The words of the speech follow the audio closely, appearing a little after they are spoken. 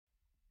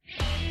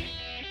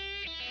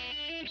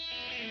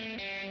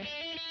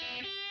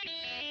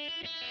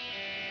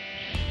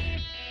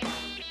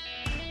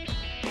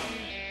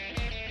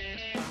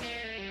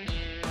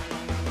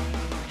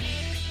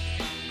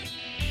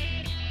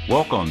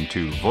Welcome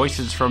to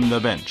Voices from the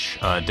Bench,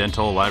 a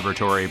dental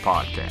laboratory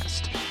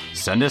podcast.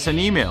 Send us an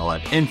email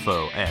at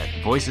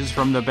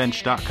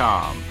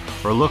info@voicesfromthebench.com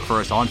or look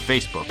for us on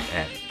Facebook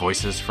at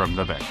Voices from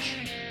the Bench.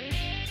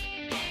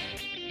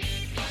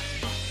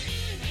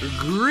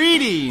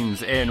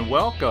 Greetings and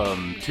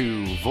welcome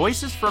to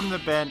Voices from the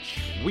Bench.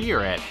 We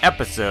are at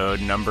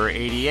episode number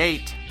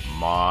 88.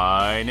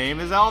 My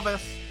name is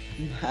Elvis.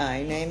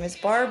 My name is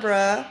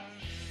Barbara.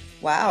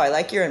 Wow, I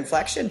like your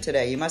inflection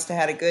today. You must have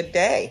had a good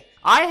day.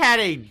 I had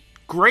a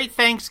great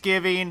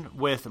Thanksgiving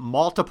with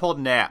multiple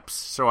naps,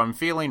 so I'm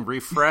feeling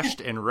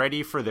refreshed and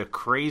ready for the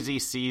crazy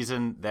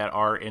season that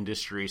our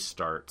industry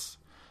starts.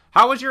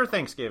 How was your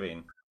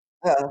Thanksgiving?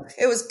 Oh,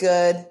 it was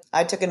good.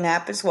 I took a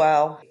nap as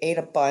well. Ate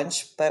a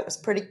bunch, but it was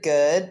pretty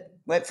good.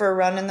 Went for a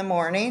run in the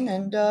morning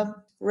and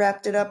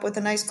wrapped it up with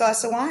a nice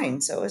glass of wine,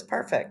 so it was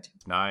perfect.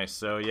 Nice.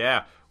 So,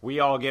 yeah, we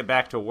all get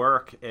back to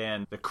work,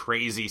 and the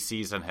crazy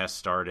season has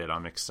started.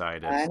 I'm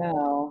excited. I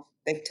know.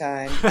 Big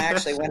time. I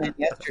actually went in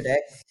yesterday.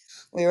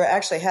 We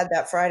had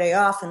that Friday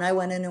off, and I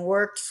went in and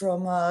worked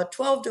from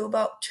 12 to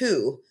about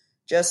 2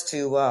 just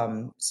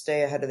to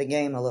stay ahead of the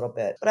game a little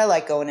bit. But I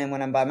like going in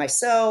when I'm by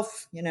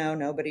myself. You know,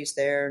 nobody's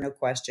there, no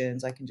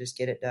questions. I can just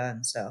get it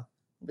done. So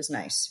it was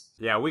nice.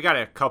 Yeah, we got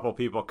a couple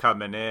people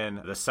coming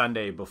in the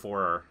Sunday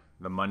before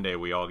the Monday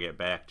we all get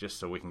back just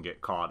so we can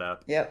get caught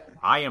up. Yep.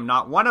 I am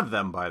not one of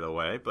them, by the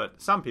way, but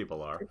some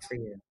people are. Good for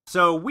you.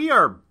 So we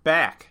are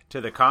back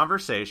to the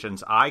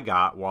conversations I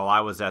got while I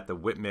was at the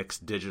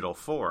Whitmix Digital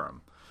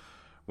Forum.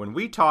 When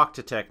we talk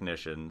to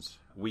technicians,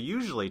 we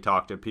usually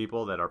talk to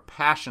people that are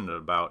passionate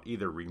about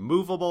either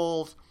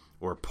removables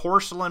or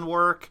porcelain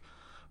work,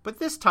 but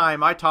this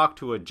time I talked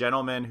to a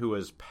gentleman who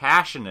is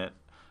passionate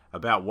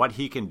about what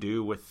he can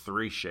do with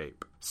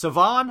 3Shape.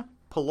 Sivan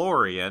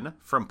Polorian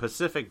from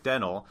Pacific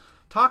Dental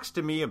talks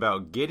to me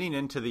about getting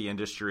into the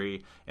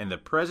industry and the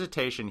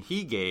presentation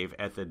he gave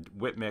at the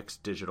Whitmix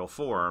Digital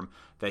Forum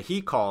that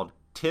he called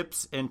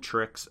Tips and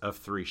Tricks of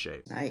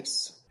 3Shape.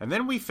 Nice. And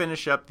then we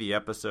finish up the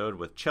episode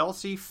with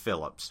Chelsea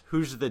Phillips,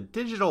 who's the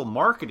digital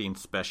marketing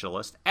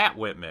specialist at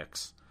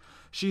Whitmix.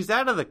 She's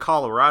out of the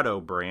Colorado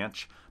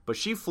branch, but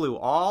she flew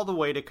all the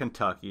way to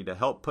Kentucky to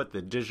help put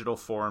the digital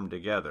forum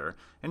together,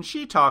 and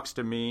she talks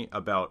to me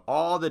about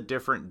all the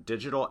different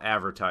digital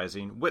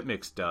advertising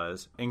Whitmix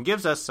does and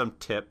gives us some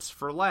tips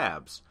for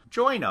labs.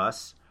 Join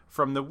us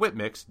from the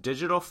Whitmix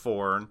Digital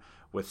Forum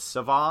with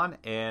Sivan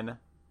and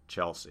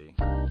Chelsea.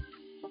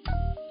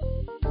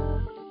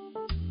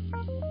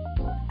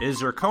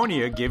 Is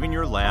zirconia giving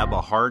your lab a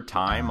hard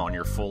time on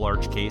your full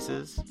arch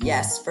cases?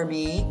 Yes, for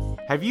me.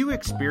 Have you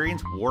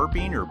experienced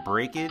warping or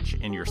breakage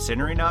in your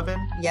sintering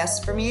oven?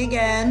 Yes, for me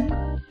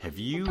again. Have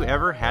you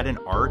ever had an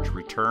arch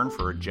return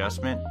for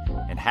adjustment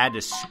and had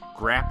to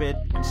scrap it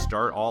and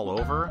start all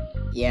over?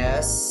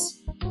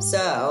 Yes.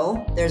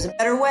 So, there's a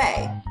better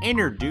way.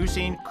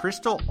 Introducing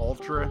Crystal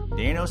Ultra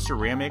Nano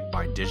Ceramic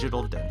by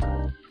Digital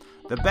Dental,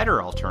 the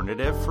better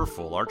alternative for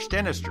full arch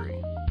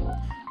dentistry.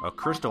 A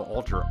Crystal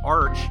Ultra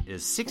arch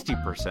is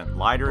 60%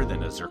 lighter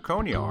than a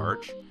zirconia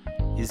arch,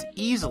 is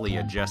easily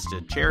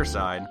adjusted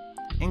chairside,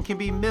 and can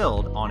be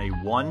milled on a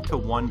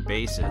 1-to-1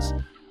 basis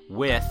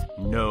with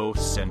no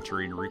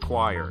centering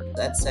required.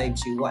 That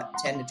saves you,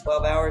 10 to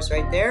 12 hours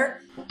right there?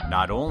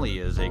 Not only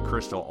is a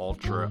Crystal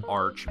Ultra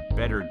arch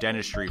better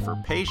dentistry for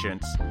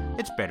patients,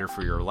 it's better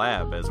for your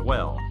lab as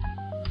well.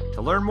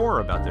 To learn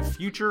more about the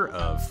future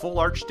of full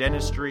arch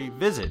dentistry,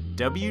 visit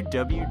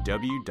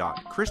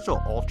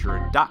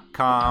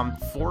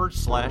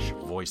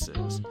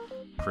www.crystalultra.com/voices.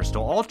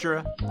 Crystal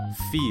Ultra,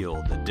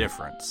 feel the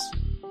difference.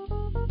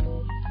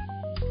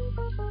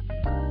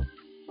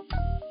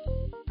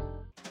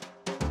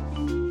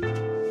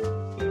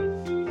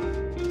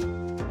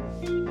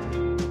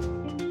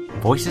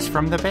 Voices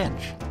from the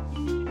Bench.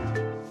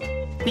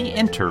 The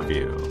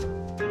interview.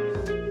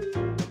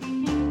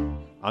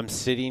 I'm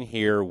sitting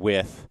here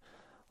with,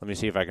 let me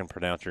see if I can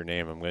pronounce your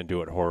name. I'm going to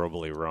do it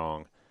horribly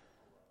wrong.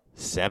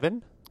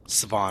 Sivan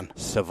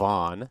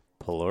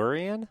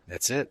Polorian?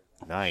 That's it.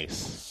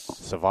 Nice.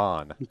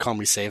 Sivan. You call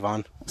me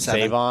Savon.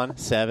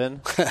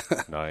 Seven.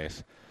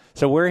 Nice.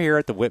 So we're here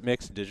at the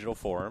Whitmix Digital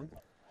Forum.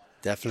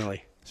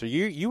 Definitely. So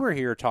you were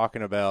here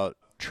talking about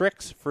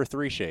tricks for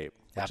 3Shape,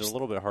 which is a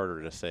little bit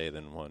harder to say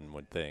than one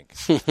would think.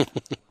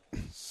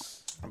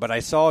 But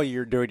I saw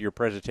you're doing your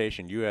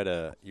presentation. You had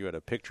a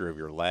picture of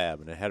your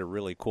lab, and it had a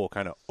really cool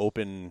kind of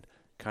open,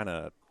 kind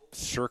of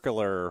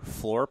circular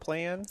floor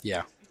plan.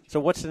 Yeah. So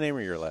what's the name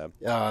of your lab?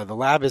 The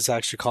lab is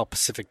actually called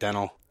Pacific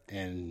Dental,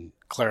 and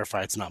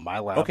clarify, it's not my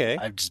lab. Okay.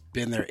 I've just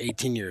been there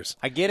 18 years.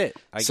 I get it.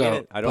 I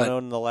don't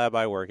own the lab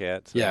I work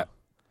at. So. Yeah.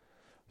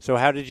 So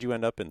how did you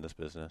end up in this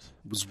business?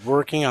 Was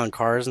working on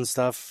cars and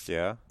stuff.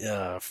 Yeah.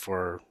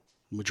 For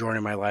majority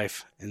of my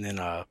life, and then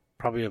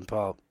probably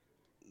about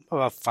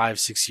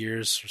 5-6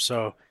 years or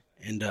so,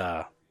 and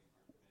I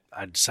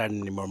decided I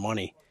needed more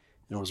money,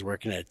 and I was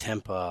working at a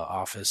temp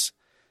office,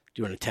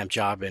 doing a temp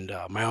job, and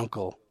my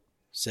uncle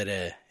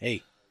said,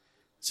 "Hey,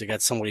 so I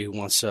got somebody who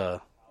wants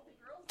to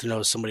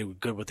know somebody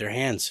good with their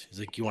hands." He's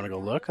like, "You want to go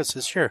look?" I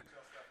said, "Sure."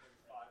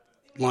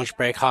 lunch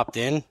break, hopped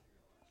in,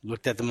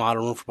 looked at the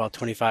model room for about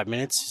 25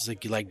 minutes. He's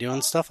like, "You like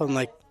doing stuff?" I'm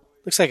like,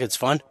 "Looks like it's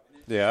fun."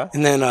 Yeah.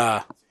 And then,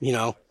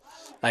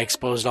 I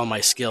exposed all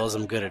my skills.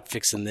 I'm good at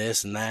fixing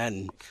this and that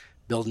and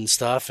building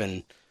stuff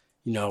and,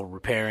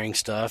 repairing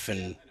stuff.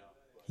 And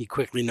he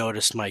quickly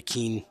noticed my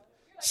keen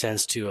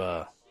sense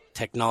to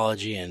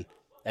technology and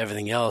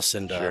everything else.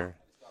 And Sure.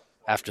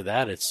 after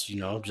that, it's,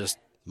 just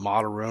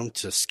model room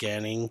to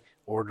scanning,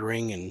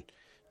 ordering, and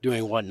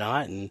doing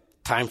whatnot. And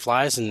time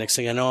flies. And next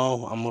thing I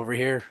know, I'm over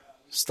here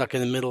stuck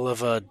in the middle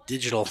of a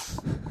digital,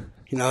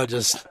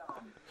 just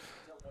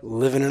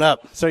living it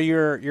up. So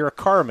you're a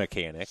car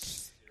mechanic.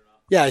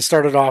 Yeah, I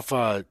started off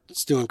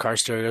doing car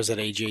stereos at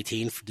age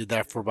 18. Did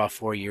that for about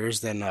 4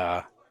 years. Then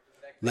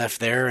left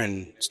there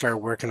and started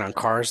working on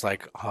cars,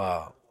 like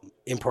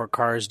import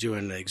cars,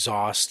 doing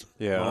exhaust,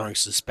 lowering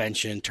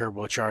suspension,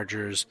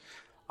 turbochargers.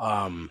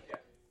 And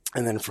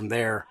then from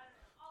there,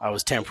 I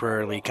was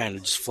temporarily kind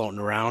of just floating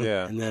around.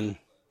 Yeah. And then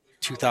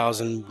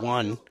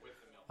 2001,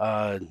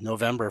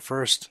 November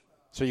 1st.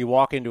 So you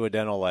walk into a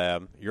dental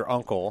lab. Your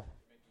uncle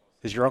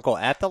is your uncle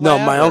at the No,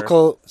 lab? my or-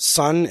 uncle,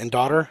 son, and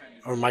daughter,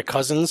 or my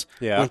cousins,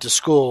 Yeah. went to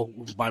school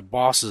with my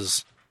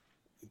boss's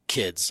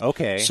kids.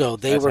 Okay, So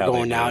they that's were how they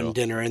going out do. and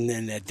dinner, and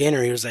then at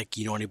dinner, he was like,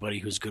 "You know anybody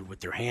who's good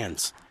with their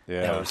hands?"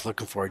 Yeah. That was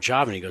looking for a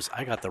job, and he goes,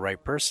 "I got the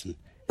right person."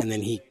 And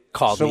then he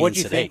called So me what and did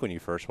you said, think "Hey." when you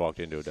first walked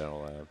into a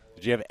dental lab?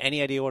 Did you have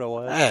any idea what it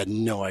was? I had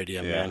no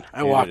idea, Yeah, man. I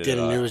neither walked did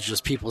in and I. it was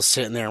just people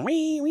sitting there,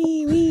 wee,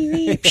 wee, wee,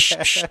 wee, psh,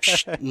 psh,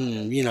 psh,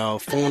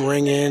 and, phone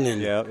ringing,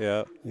 and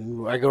Yeah.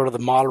 I go to the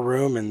model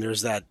room, and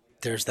there's that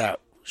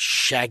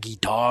shaggy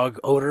dog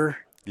odor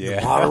in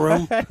the model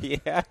room.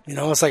 Yeah.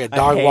 It's like a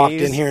dog walked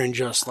haze. in here and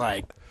just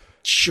like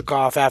shook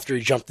off after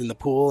he jumped in the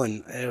pool,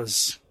 and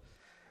it's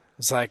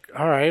like,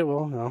 all right,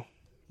 well,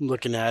 I'm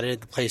looking at it.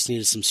 The place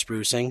needed some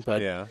sprucing,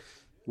 but Yeah.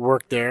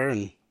 worked there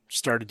and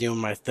started doing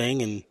my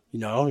thing, and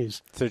So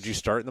did you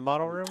start in the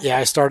model room? yeah,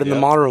 I started in the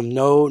Yep. model room.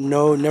 No,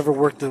 never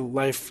worked the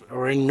life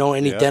or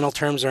any Yep. dental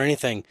terms or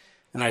anything,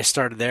 and I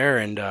started there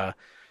and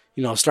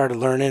started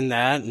learning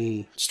that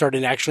and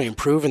started actually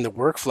improving the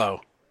workflow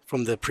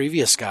from the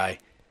previous guy.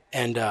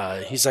 And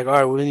he's like, all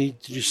right, we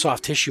need to do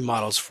soft tissue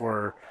models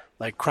for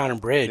like Crown and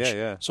Bridge.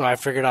 Yeah. So I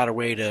figured out a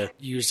way to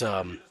use,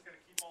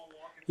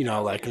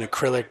 like an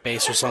acrylic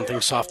base or something,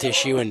 soft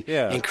tissue,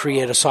 and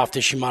create a soft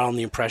tissue model on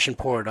the impression,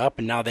 pour it up,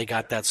 and now they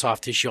got that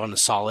soft tissue on the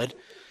solid.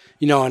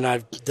 And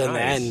I've done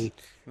that and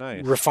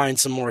Nice. refined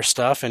some more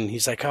stuff. And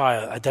he's like, oh,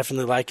 I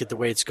definitely like it the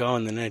way it's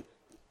going. And then I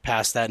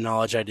passed that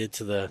knowledge I did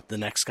to the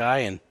next guy.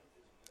 And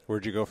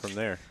Where'd you go from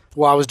there?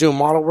 I was doing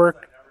model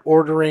work,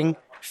 ordering,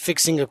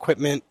 fixing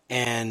equipment,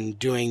 and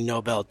doing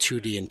Nobel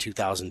 2D in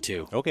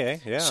 2002. Okay.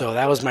 Yeah. So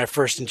that was my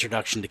first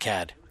introduction to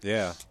CAD.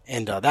 yeah.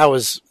 And that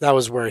was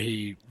where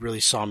he really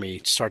saw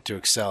me start to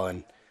excel.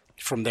 And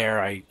from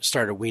there, I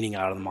started weaning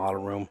out of the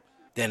model room.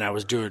 Then I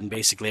was doing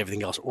basically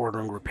everything else,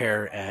 ordering,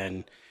 repair,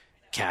 and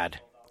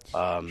CAD.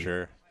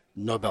 Sure.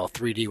 Nobel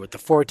 3D with the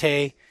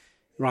Forte,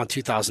 around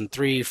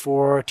 2003,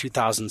 4,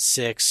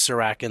 2006,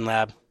 Sirac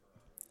Lab,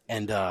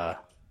 and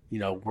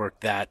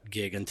worked that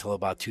gig until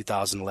about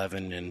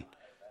 2011, and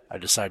I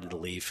decided to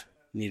leave.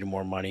 Needed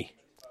more money.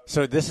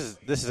 So this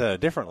is a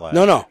different lab.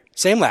 No,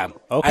 same lab.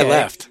 Okay. I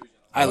left.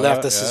 I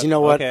yeah, says, you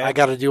know what? okay. I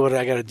got to do what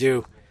I got to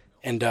do,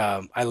 and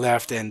I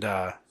left, and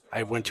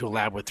I went to a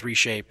lab with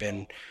 3Shape,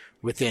 and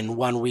within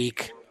 1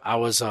 week, I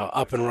was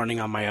up and running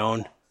on my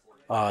own,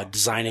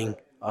 designing,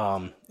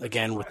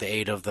 again, with the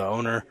aid of the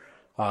owner,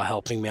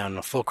 helping me on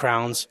the full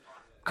crowns.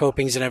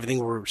 Copings and everything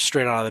were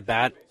straight out of the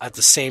bat. At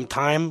the same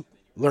time,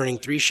 learning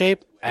 3Shape,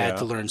 I had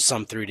to learn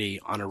some 3D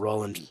on a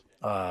Roland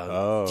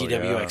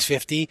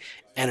DWX50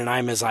 and an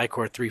IMES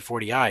iCore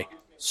 340i.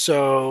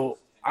 So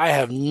I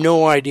have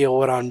no idea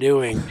what I'm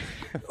doing,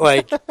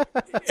 like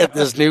at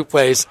this new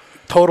place.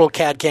 Total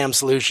CAD CAM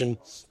solution.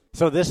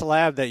 So this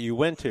lab that you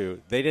went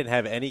to, they didn't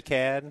have any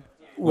CAD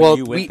when Well,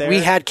 you went there? we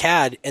had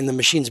CAD and the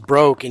machines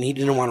broke and he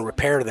didn't want to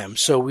repair them.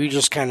 So we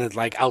just kind of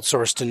like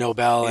outsourced to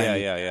Nobel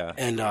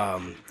and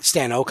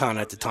Stan Ocon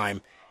at the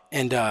time.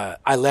 And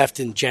I left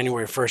in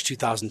January 1st,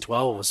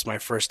 2012 was my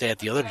first day at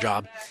the other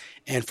job.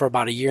 And for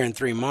about a year and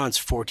 3 months,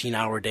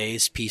 14-hour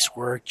days,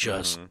 piecework,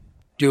 just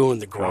doing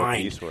the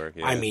grind. piecework,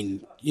 yeah. I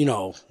mean,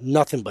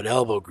 nothing but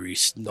elbow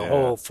grease the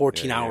whole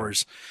 14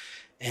 hours.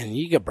 And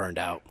you get burned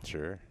out.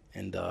 Sure.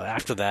 And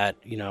after that,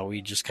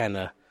 we just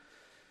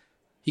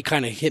he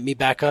kind of hit me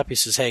back up. He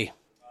says, hey,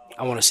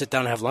 I want to sit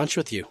down and have lunch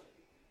with you.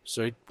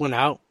 So he went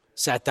out,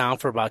 sat down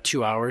for about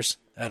 2 hours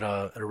at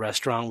a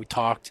restaurant. We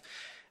talked.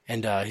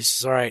 And he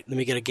says, all right, let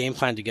me get a game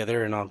plan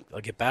together and I'll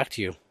get back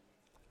to you.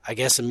 I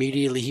guess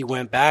immediately he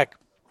went back,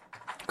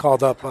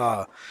 called up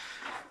Biomet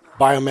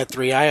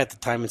 3i at the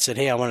time and said,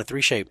 hey, I want a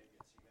 3Shape.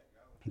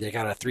 They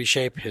got a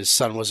 3Shape. His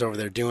son was over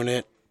there doing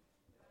it.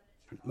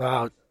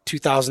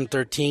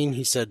 2013,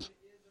 he said,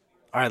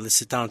 all right, let's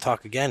sit down and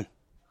talk again.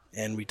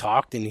 And we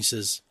talked, and he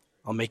says,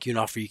 I'll make you an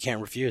offer you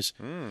can't refuse.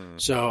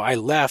 So I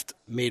left,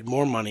 made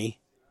more money,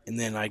 and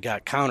then I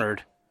got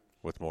countered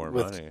With more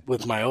money.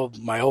 with my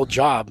old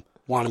job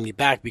wanted me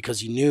back because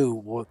he knew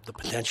what the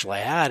potential I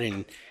had,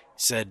 and he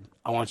said,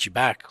 "I want you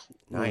back.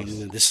 Nice.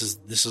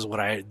 This is what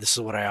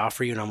I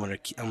offer you, and I'm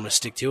gonna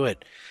stick to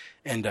it."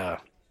 And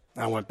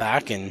I went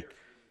back, and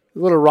a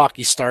little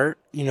rocky start,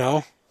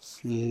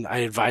 and I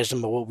advised him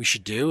about what we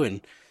should do,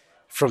 and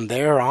from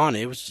there on,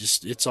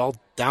 it's all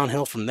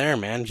downhill from there,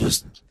 man.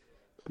 Just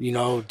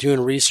doing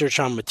research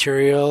on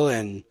material,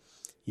 and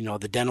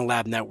the Dental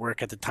Lab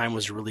network at the time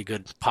was a really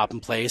good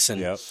popping place,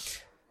 and Yep.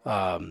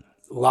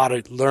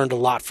 learned a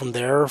lot from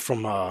there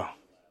from a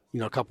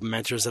couple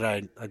mentors that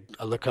I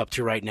look up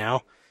to right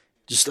now.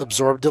 Just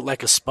absorbed it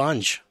like a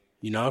sponge,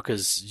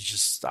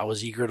 because I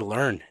was eager to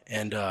learn,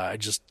 and I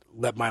just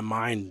let my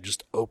mind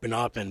just open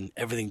up, and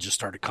everything just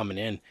started coming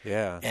in.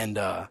 Yeah. And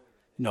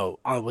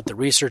with the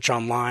research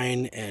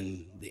online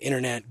and the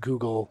internet,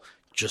 Google,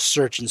 just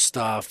searching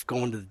stuff,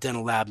 going to the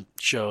Dental Lab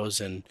shows,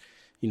 and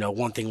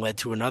one thing led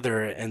to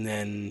another, and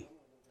then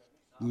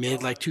mid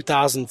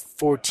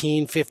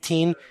 2014,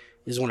 15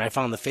 is when I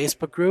found the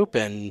Facebook group,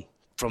 and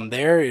from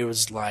there it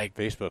was like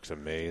Facebook's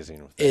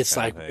amazing. It's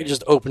like it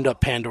just opened up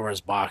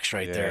Pandora's box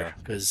right there, Yeah.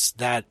 because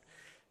that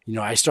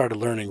I started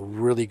learning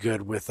really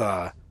good with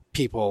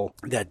people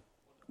that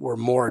were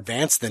more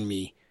advanced than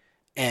me,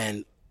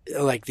 and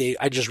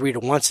I just read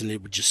it once and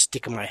it would just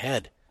stick in my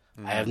head.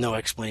 I have no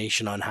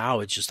explanation on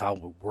how. It's just how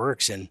it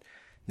works, and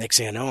next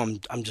thing I know,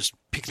 I'm just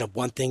picking up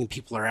one thing,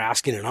 people are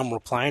asking, and I'm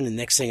replying, and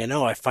next thing I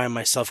know, I find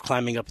myself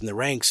climbing up in the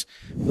ranks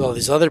with all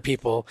these other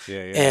people,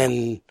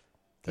 and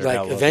They're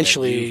now looking at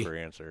you for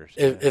answers.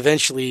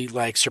 eventually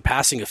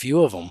surpassing a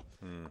few of them,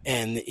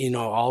 and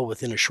all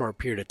within a short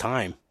period of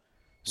time.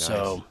 Nice.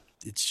 So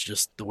it's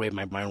just the way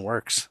my mind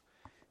works.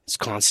 It's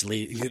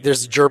constantly,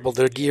 there's a gerbil,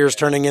 the gears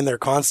turning in there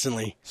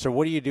constantly. So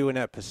what are you doing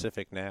at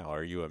Pacific now?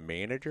 Are you a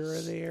manager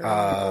of the area,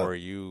 or are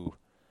you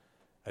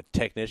a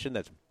technician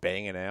that's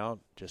banging out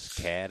just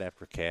CAD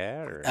after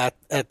CAD? Or?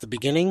 At the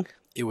beginning,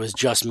 it was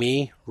just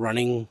me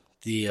running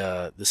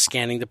the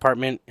scanning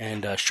department,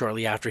 and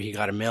shortly after he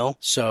got a mill,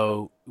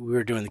 so we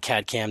were doing the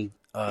CAD CAM.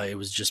 It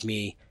was just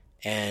me,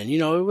 and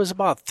it was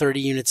about 30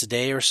 units a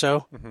day or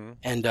so,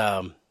 and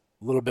a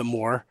little bit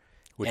more.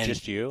 With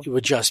just you?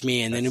 With just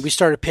me, and then we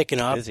started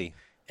picking up Busy.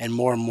 and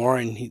more,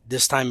 and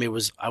this time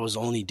I was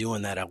only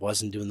doing that. I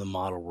wasn't doing the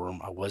model room.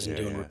 I wasn't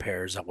doing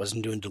repairs. I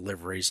wasn't doing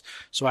deliveries,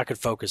 so I could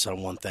focus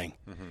on one thing,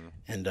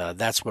 and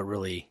that's what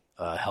really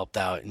helped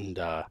out. And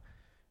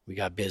we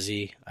got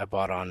busy. We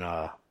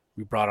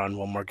brought on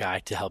one more guy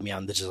to help me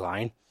on the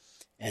design,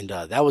 and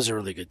that was a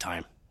really good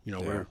time.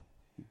 We're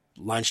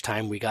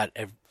lunchtime. We got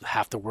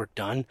half the work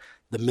done.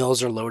 The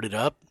mills are loaded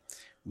up.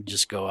 We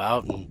just go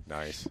out and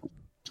Nice.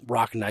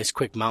 rock a nice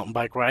quick mountain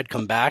bike ride,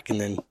 come back, and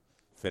then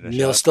Finish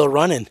mill's up. still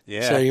running.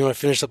 Yeah. So you want to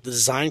finish up the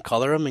design,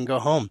 color them, and go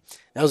home.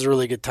 That was a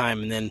really good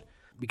time. And then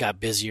we got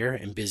busier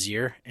and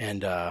busier.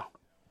 And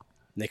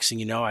next thing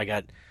you know, I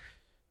got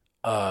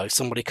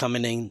somebody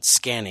coming in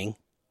scanning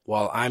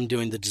while I'm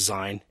doing the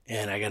design,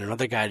 and I got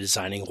another guy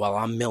designing while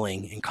I'm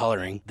milling and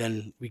coloring.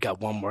 Then we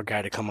got one more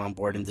guy to come on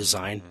board and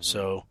design.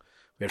 So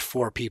we had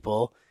 4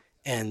 people.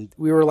 And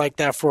we were like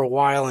that for a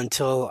while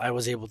until I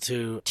was able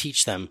to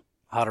teach them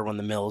how to run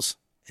the mills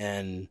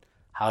and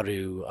how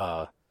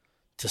to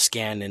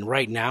scan. And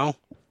right now,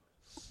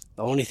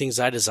 the only things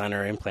I design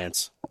are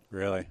implants.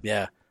 Really?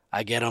 Yeah,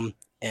 I get them,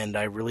 and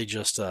I really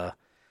just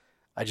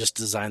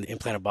design the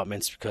implant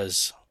abutments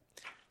because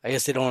I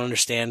guess they don't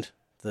understand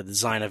the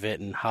design of it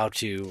and how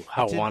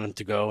I want them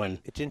to go. And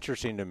It's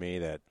interesting to me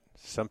that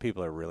some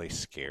people are really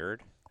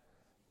scared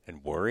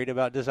and worried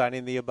about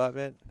designing the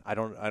abutment. I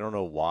don't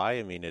know why.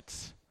 I mean,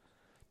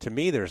 to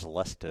me there's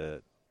less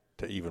to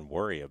even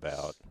worry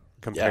about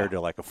compared to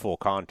like a full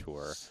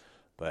contour,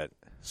 but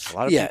a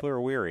lot of people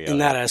are weary in of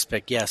that it.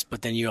 aspect. Yes,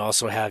 but then you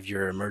also have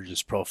your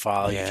emergence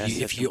profile. Yes,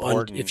 if it's you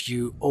important. if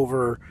you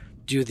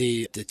overdo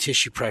the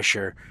tissue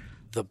pressure,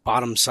 the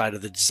bottom side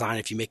of the design,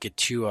 if you make it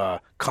too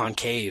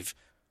concave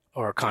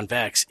or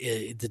convex,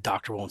 the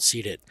doctor won't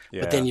seat it.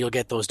 Yeah. But then you'll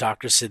get those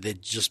doctors that they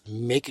just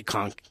make it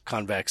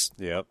convex.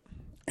 Yep.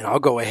 And I'll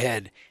go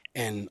ahead,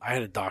 and I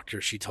had a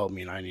doctor, she told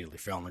me, and I nearly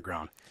fell on the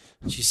ground.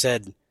 She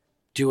said,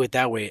 do it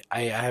that way.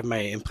 I have my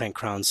implant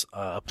crowns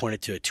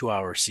appointed to a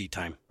 2-hour seat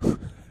time.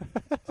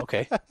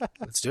 Okay,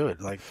 let's do it.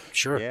 Like,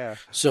 sure. Yeah.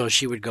 So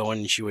she would go in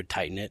and she would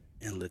tighten it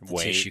and let the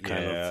Wait, tissue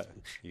kind of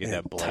you get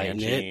that tighten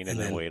blanching it, and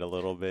then wait a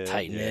little bit.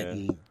 tighten it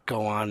and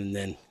go on, and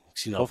then,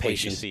 Hopefully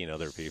patient. she's seeing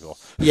other people.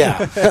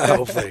 Yeah,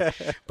 hopefully.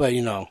 But,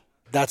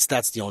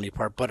 that's the only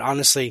part. But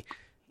honestly,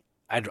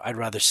 I'd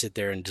rather sit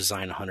there and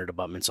design 100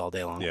 abutments all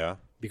day long. Yeah.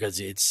 Because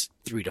it's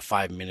 3 to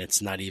 5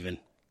 minutes, not even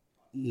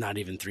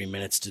 3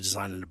 minutes to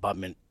design an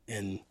abutment,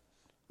 and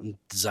I'm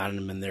designing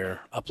them and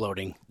they're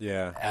uploading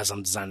Yeah. as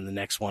I'm designing the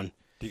next one.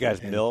 Do you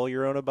guys mill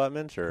your own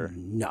abutments or?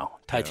 No,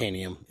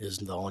 titanium is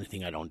the only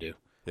thing I don't do.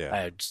 Yeah.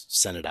 I just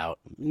send it out.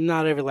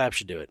 Not every lab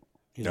should do it.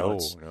 No.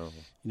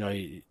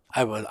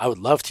 I would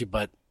love to,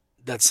 but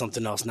that's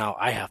something else now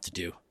I have to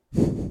do.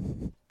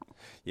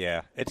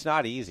 Yeah, it's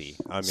not easy.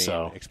 I mean,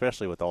 So-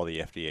 especially with all the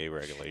FDA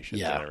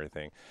regulations Yeah. and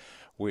everything.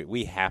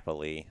 We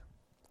happily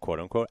quote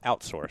unquote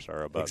outsource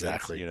our abutments.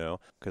 Exactly. You know,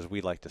 because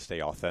we like to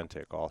stay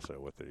authentic also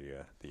with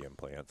the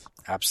implants.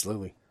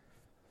 Absolutely.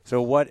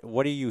 So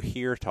what do you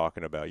hear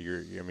talking about?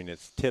 I mean,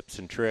 it's tips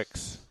and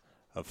tricks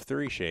of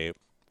 3Shape.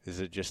 Is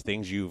it just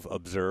things you've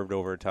observed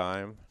over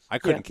time? I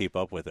couldn't keep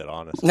up with it,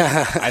 honestly.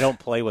 I don't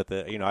play with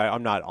it. You know,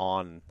 I'm not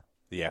on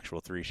the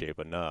actual 3Shape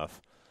enough.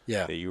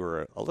 Yeah. That you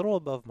were a little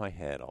above my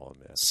head, I'll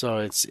admit. So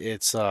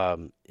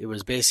it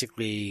was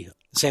basically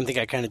the same thing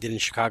I kind of did in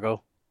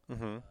Chicago,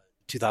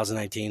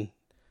 2019,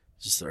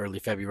 just early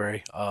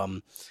February.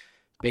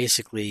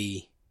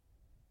 Basically,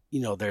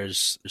 you know,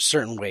 there's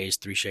certain ways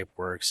 3Shape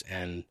works,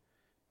 and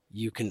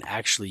you can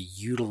actually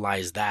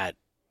utilize that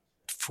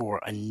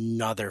for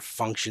another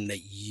function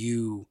that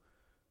you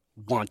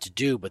want to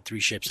do, but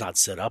 3Shape's not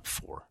set up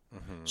for.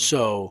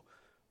 So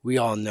we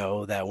all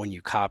know that when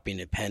you copy and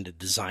append a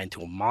design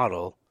to a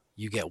model,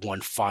 you get one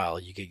file.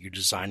 You get your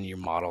design and your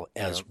model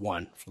as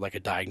one for like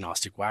a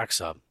diagnostic wax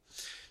up.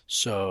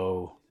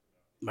 So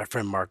my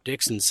friend Mark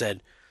Dixon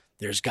said,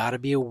 there's got to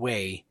be a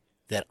way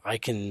that I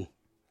can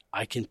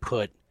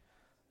put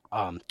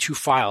two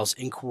files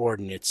in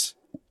coordinates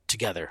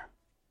together,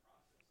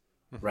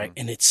 right?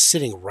 And it's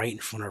sitting right in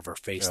front of our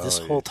face this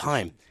whole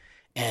time.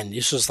 And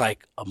this was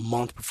like a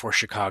month before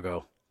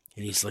Chicago.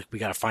 And he's like, we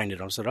got to find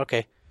it. I said,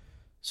 okay.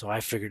 So I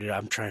figured it out.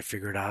 I'm trying to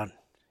figure it out.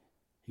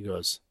 He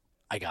goes,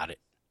 I got it.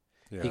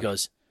 Yeah. He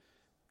goes,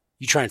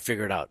 you try and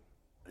figure it out.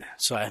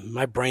 So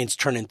my brain's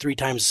turning 3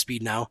 times the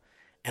speed now.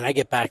 And I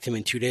get back to him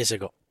in 2 days. I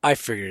go, I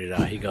figured it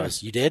out. He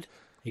goes, you did?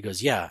 He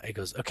goes, yeah. He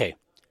goes, okay.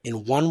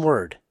 In one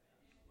word,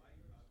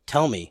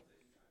 tell me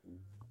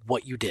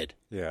what you did.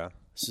 Yeah.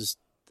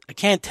 I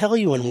can't tell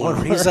you in one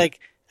word. He's like,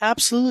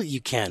 absolutely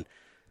you can.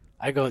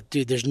 I go,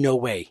 dude, there's no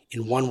way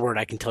in one word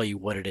I can tell you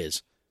what it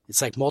is.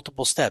 It's like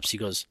multiple steps. He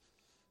goes,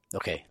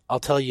 okay, I'll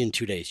tell you in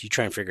 2 days. You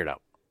try and figure it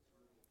out.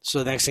 So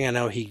the next thing I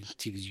know, you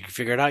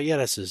figure it out yet?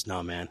 I says,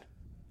 no, man,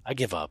 I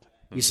give up.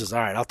 He says,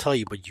 all right, I'll tell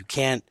you, but you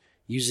can't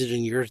use it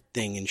in your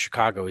thing in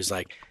Chicago. He's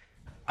like,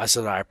 I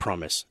said, I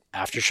promise.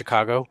 After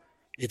Chicago,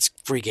 it's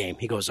free game.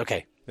 He goes,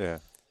 okay. Yeah.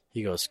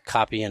 He goes,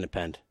 copy and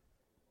append.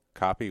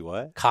 Copy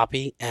what?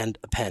 Copy and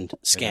append.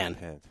 Scan. And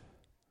append.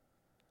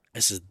 I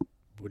said,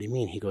 what do you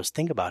mean? He goes,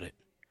 think about it.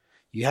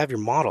 You have your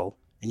model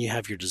and you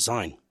have your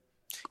design.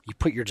 You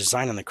put your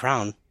design on the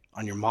crown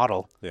on your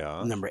model,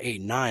 number 8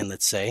 and 9,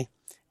 let's say,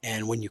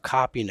 and when you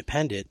copy and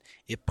append it,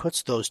 it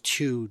puts those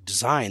two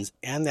designs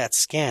and that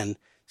scan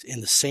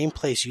in the same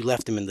place you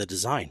left them in the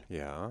design.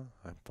 Yeah,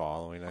 I'm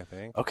following, I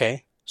think.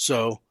 Okay,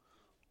 so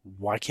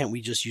why can't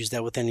we just use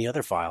that with any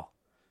other file?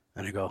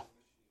 And I go,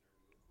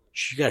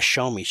 you got to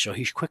show me. So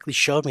he quickly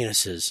showed me and I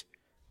says,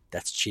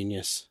 that's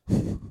genius.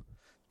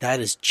 That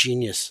is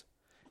genius.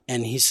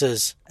 And he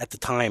says, at the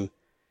time,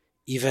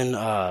 even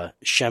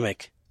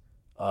Shemek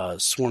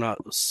sworn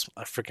out,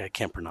 I forget, I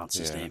can't pronounce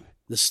his name.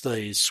 This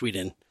is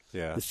Sweden.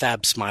 Yeah. The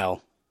Fab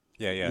Smile.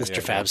 Yeah.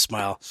 Mr. Fab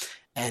Smile.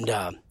 And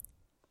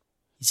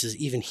he says,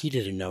 even he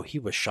didn't know. He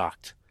was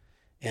shocked.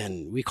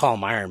 And we call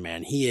him Iron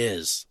Man. He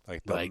is.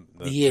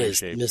 He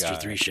is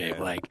Mr. 3Shape.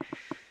 Yeah.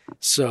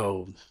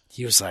 So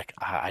he was like,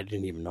 I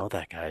didn't even know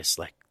that, guys.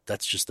 Like,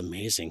 that's just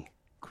amazing.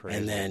 Crazy.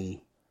 And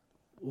then,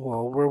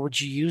 well, where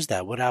would you use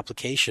that? What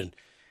application?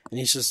 And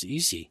he says,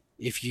 easy.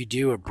 If you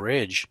do a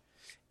bridge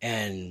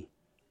and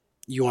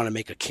you want to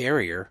make a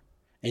carrier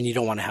and you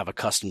don't want to have a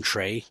custom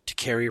tray to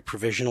carry your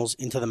provisionals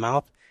into the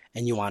mouth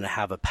and you want to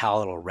have a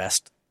palatal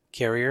rest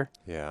carrier,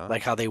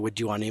 like how they would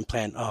do on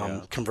implant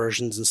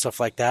conversions and stuff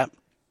like that,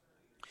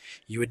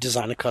 you would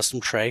design a custom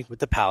tray with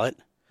the pallet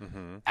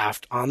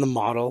on the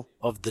model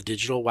of the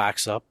digital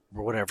wax up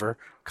or whatever,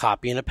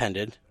 copy and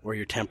appended or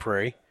your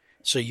temporary.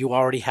 So you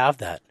already have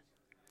that.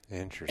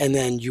 Interesting. And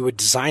then you would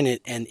design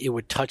it and it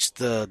would touch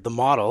the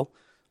model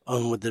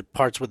with the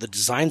parts where the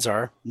designs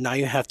are. Now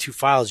you have 2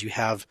 files. You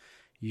have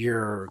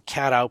your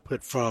CAD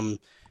output from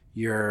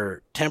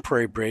your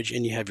temporary bridge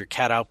and you have your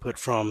CAD output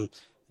from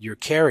your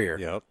carrier.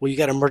 Yep. Well, you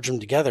got to merge them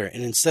together.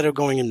 And instead of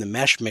going in the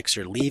mesh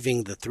mixer,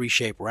 leaving the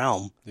 3Shape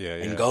realm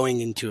and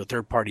going into a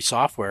third-party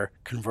software,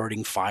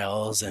 converting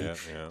files and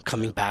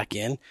coming back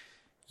in,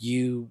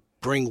 you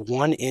bring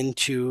one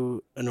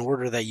into an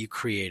order that you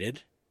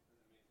created.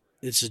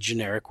 It's a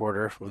generic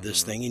order for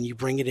this thing, and you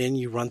bring it in,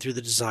 you run through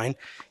the design,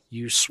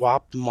 you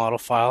swap the model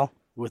file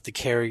with the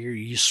carrier,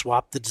 you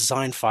swap the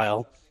design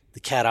file, the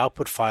CAD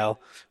output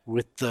file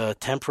with the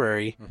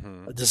temporary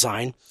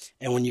design,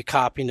 and when you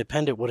copy and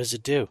append it, what does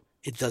it do?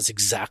 It does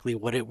exactly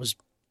what it was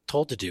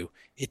told to do.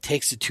 It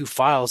takes the 2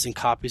 files and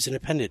copies and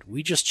append it.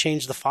 We just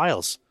changed the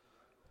files.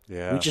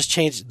 Yeah. We just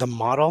changed the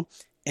model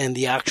and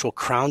the actual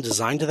crown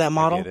design to that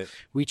model.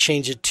 We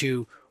changed it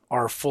to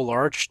our full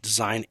arch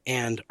design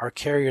and our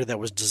carrier that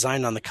was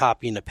designed on the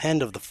copy and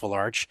append of the full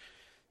arch,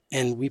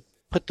 and we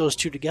put those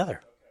 2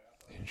 together.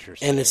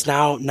 Interesting. And it's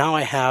now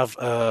I have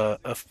a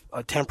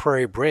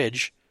temporary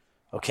bridge,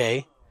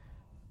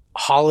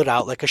 hollowed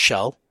out like a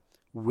shell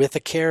with a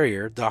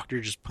carrier.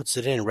 Doctor just puts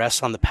it in,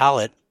 rests on the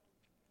pallet,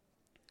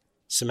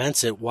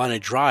 cements it. When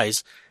it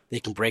dries, they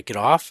can break it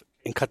off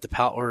and cut the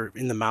palate, or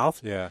in the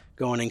mouth. Yeah.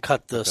 Go in and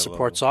cut the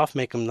supports off,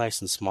 make them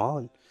nice and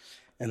small,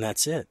 and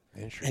that's it.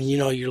 And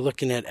you're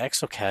looking at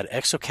Exocad.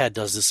 Exocad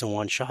does this in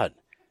one shot.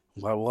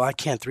 Well, I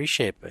can't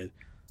 3Shape.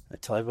 I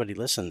tell everybody,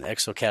 listen,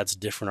 Exocad's a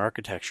different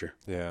architecture.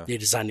 Yeah. They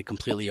designed it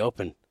completely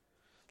open.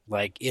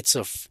 Like it's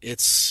a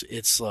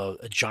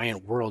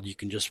giant world. You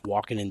can just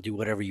walk in and do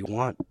whatever you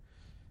want.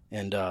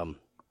 And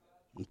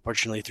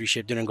unfortunately,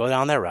 3Shape didn't go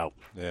down that route.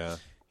 Yeah.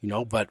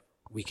 But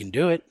we can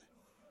do it.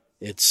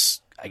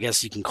 I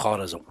guess you can call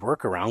it as a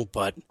workaround,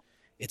 but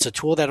it's a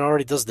tool that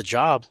already does the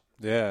job.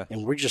 Yeah.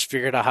 And we just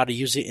figured out how to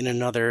use it in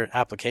another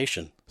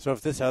application. So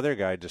if this other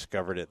guy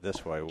discovered it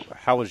this way,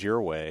 how was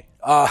your way?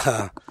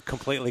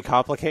 Completely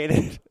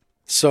complicated?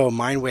 So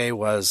my way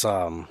was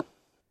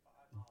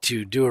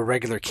to do a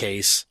regular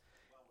case,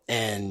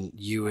 and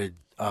you would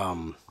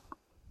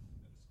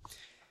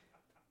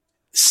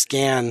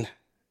scan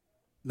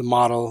the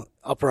model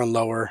upper and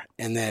lower,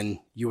 and then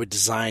you would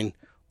design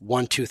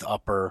one tooth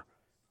upper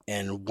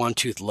and one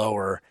tooth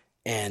lower,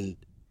 and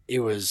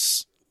it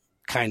was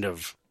kind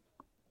of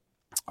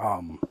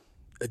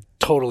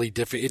totally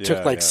different. It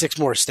took 6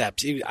 more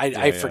steps.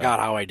 I forgot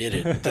how I did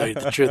it. To tell you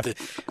the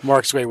truth,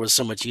 Mark's way was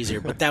so much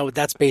easier. But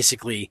that's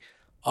basically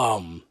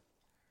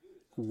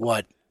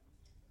what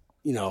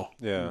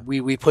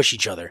we push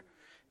each other.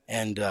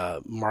 And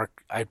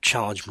Mark, I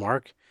challenge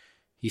Mark.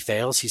 He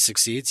fails, he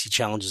succeeds. He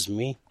challenges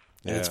me,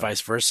 and it's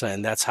vice versa.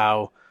 And that's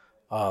how,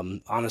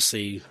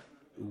 honestly,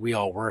 we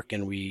all work,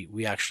 and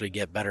we actually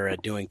get better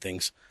at doing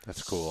things.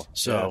 That's cool.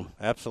 So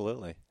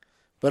absolutely.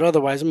 But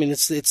otherwise, I mean,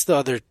 it's the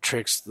other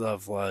tricks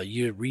of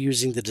you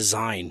reusing the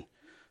design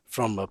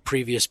from a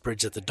previous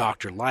bridge that the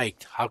doctor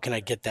liked. How can I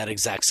get that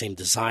exact same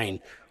design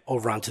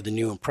over onto the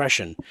new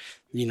impression?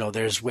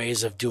 There's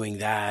ways of doing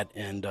that,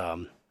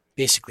 and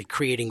basically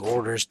creating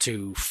orders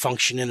to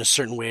function in a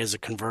certain way as a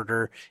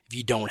converter if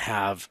you don't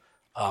have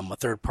a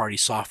third-party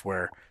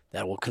software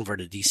that will convert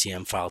a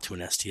DCM file to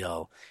an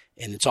STL.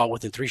 And it's all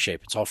within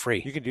 3Shape. It's all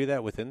free. You can do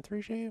that within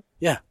 3Shape?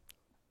 Yeah.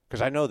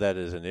 Because I know that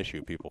is an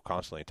issue people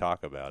constantly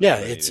talk about. Yeah,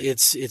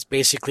 it's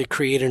basically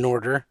create an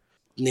order,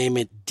 name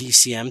it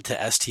DCM to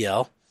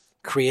STL,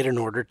 create an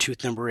order,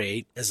 tooth number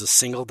 8, as a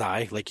single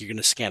die, like you're going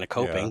to scan a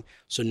coping,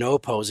 so no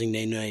opposing,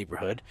 no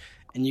neighborhood,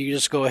 and you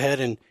just go ahead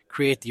and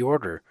create the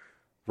order.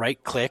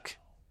 Right-click,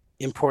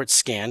 import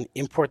scan,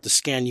 import the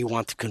scan you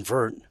want to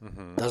convert.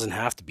 Mm-hmm. Doesn't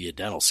have to be a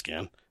dental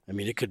scan. I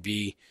mean, it could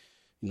be,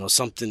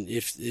 something,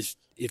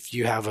 if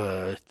you have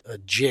a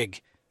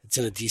jig, it's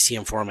in a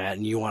DCM format,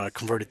 and you want to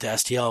convert it to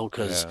STL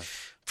because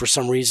for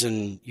some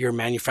reason your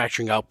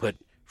manufacturing output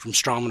from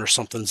Straumann or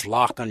something's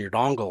locked on your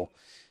dongle.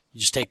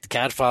 You just take the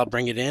CAD file,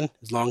 bring it in.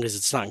 As long as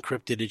it's not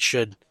encrypted, it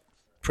should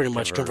pretty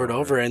much convert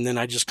over. And then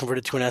I just convert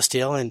it to an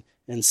STL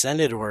and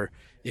send it. Or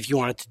if you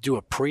wanted to do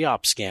a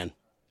pre-op scan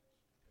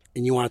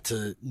and you want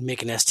to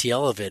make an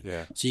STL of it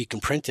so you can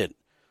print it,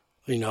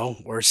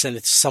 or send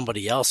it to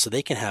somebody else so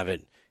they can have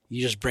it,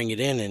 you just bring it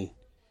in and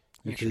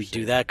you can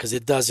do that, because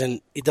it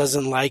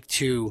doesn't like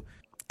to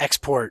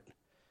export.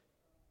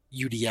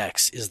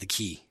 UDX is the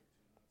key.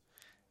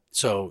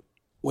 So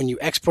when you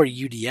export a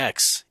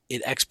UDX,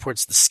 it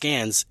exports the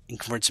scans and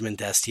converts them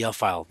into STL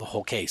file, the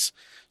whole case.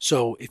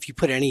 So if you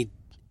put any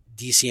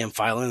DCM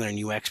file in there and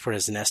you export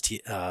as an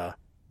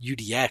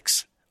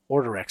UDX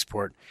order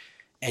export,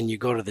 and you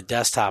go to the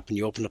desktop and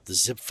you open up the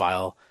zip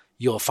file,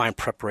 you'll find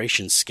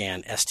preparation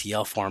scan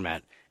STL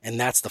format, and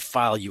that's the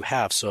file you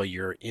have. So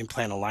your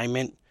implant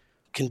alignment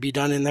can be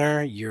done in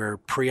there, your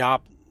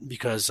pre-op,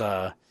 because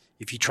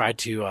if you try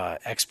to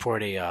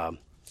export a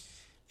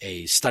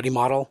study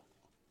model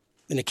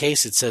in a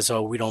case, it says,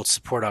 we don't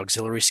support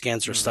auxiliary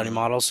scans or study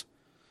models.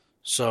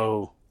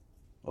 So,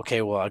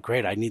 okay, well,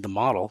 great, I need the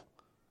model.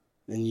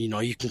 And,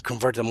 you can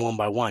convert them one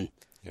by one.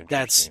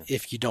 That's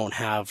if you don't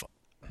have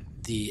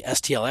the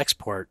STL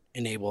export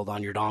enabled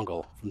on your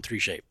dongle from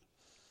 3Shape.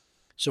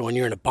 So when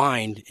you're in a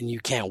bind and you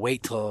can't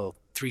wait till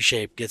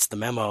 3Shape gets the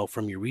memo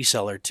from your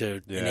reseller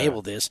to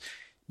enable this,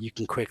 you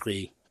can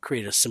quickly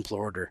create a simple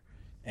order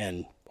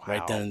and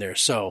right then and there.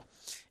 So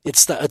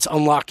it's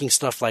unlocking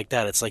stuff like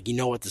that. It's like,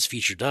 what this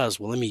feature does.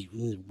 Well,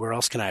 where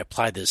else can I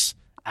apply this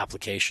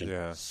application?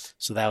 Yeah.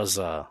 So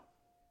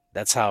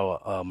that's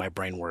how my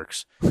brain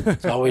works.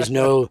 So always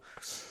know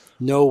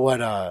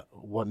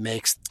what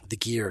makes the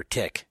gear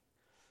tick.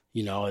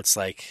 It's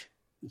like,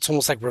 it's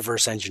almost like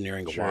reverse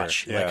engineering a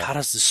watch. Yeah. Like, how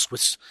does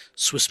this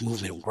Swiss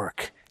movement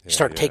work? You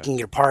start taking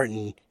it apart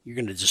and you're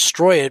going to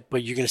destroy it,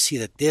 but you're going to see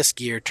that this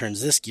gear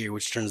turns this gear,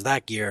 which turns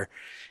that gear.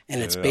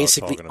 And it's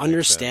basically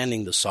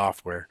understanding the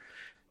software,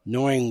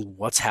 knowing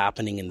what's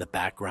happening in the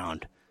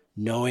background,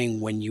 knowing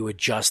when you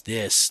adjust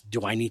this,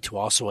 do I need to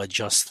also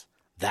adjust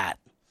that?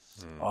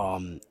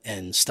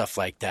 And stuff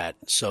like that.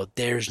 So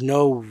there's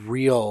no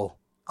real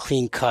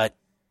clean-cut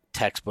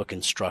textbook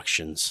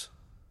instructions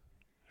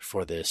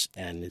for this,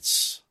 and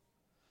it's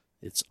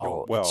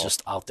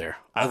just out there.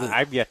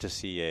 I've yet to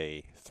see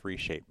a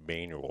 3Shape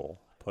manual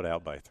put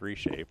out by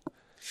 3Shape.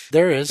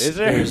 There is.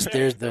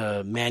 There's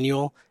the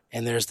manual,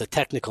 and there's the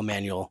technical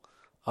manual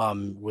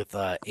with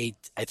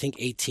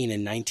 18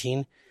 and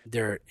 19,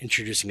 they're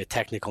introducing a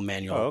technical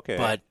manual. Oh, okay.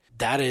 But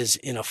that is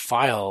in a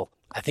file.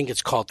 I think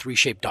it's called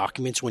 3Shape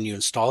Documents. When you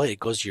install it, it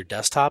goes to your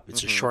desktop.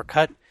 It's a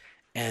shortcut,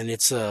 and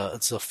it's a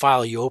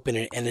file. You open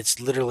it, and it's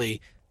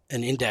literally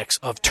an index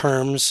of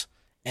terms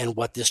and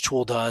what this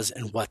tool does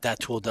and what that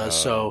tool does.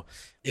 So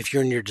if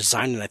you're in your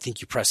design and I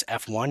think you press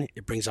F1,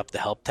 it brings up the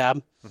help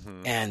tab.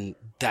 And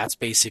that's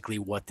basically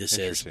what this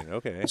is.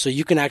 Okay. So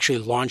you can actually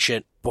launch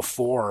it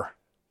before,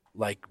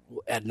 like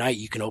at night,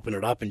 you can open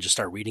it up and just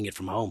start reading it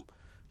from home.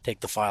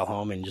 Take the file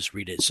home and just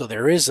read it. So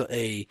there is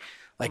an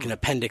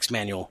appendix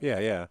manual.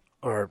 Yeah.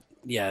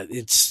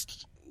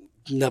 It's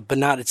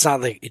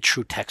not like a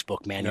true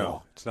textbook manual.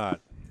 No, it's not.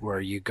 Where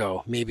you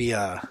go. Maybe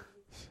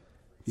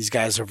these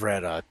guys over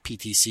at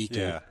PTC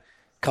can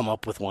come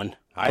up with one.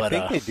 I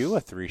think they do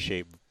a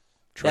 3Shape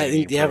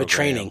training. They have a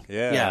training.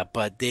 Yeah,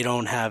 but they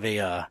don't have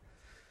a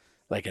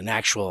an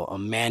actual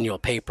manual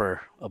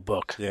paper, a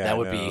book. Yeah, that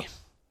would be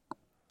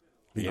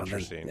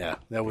interesting.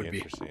 That would be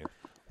interesting.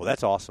 Well,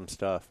 that's awesome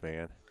stuff,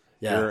 man.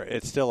 Yeah,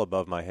 it's still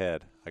above my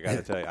head. I got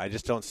to tell you, I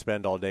just don't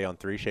spend all day on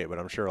 3Shape, but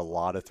I'm sure a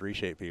lot of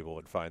 3Shape people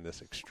would find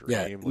this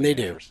extremely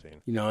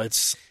interesting. You know,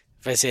 it's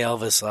if I say,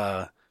 Elvis,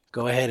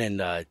 go ahead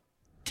and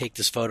take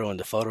this photo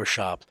into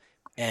Photoshop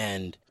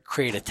and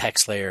create a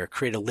text layer,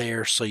 create a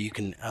layer so you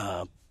can,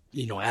 add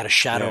a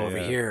shadow over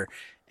here,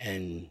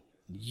 and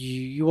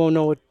you won't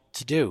know what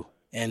to do.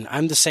 And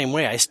I'm the same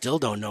way. I still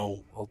don't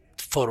know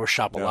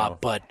Photoshop a lot,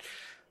 but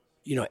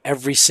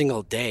every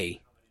single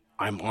day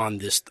I'm on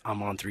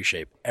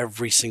 3Shape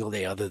every single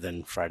day, other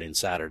than Friday and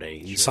Saturday.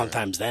 And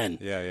sometimes then,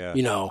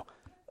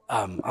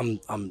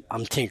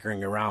 I'm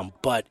tinkering around,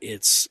 but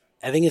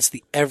I think it's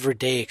the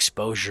everyday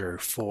exposure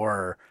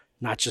for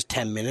not just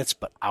 10 minutes,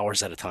 but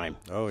hours at a time.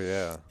 Oh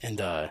yeah.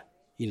 And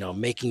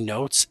making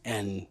notes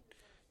and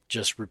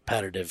just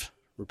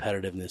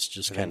repetitiveness,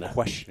 just kind of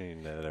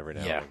questioning it every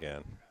now and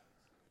again.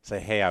 Say,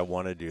 hey, I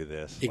want to do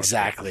this.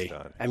 Exactly.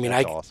 I mean,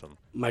 that's awesome.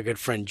 My good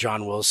friend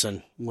John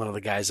Wilson, one of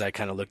the guys I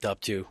kind of looked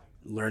up to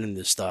learning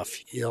this stuff,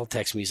 he'll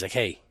text me. He's like,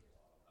 hey,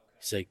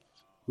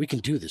 we can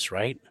do this,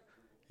 right?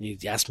 And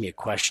he asked me a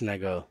question. I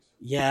go,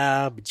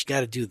 yeah, but you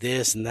got to do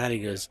this and that. He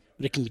goes,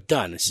 but it can be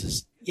done. I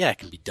says, yeah, it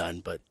can be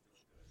done, but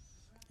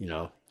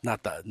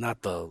not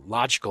the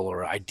logical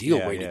or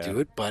ideal way to do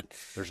it. But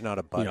there's not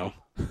a button.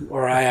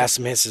 Or I asked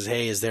him, he says,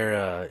 hey, is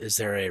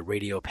there a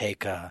radio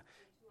opaque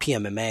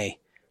PMMA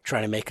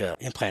trying to make a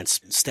implant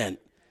stent?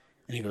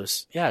 And he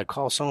goes, yeah,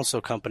 call so-and-so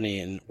company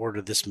and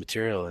order this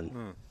material.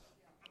 And,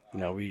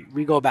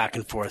 we go back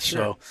and forth.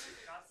 Sure.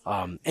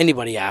 So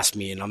anybody asks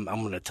me, and I'm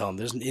going to tell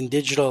them, in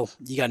digital,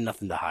 you got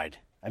nothing to hide.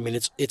 I mean,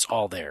 it's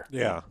all there.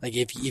 Yeah. Like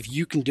if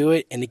you can do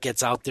it and it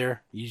gets out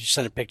there, you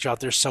send a picture out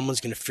there,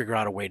 someone's going to figure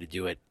out a way to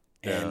do it.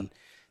 And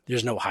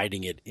there's no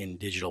hiding it in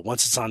digital.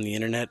 Once it's on the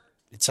internet,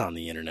 it's on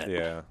the internet.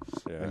 Yeah.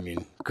 I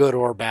mean, good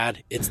or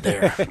bad, it's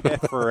there.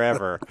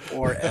 Forever.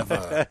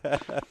 Forever.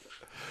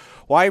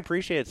 Well, I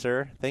appreciate it,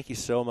 sir. Thank you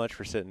so much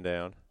for sitting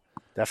down.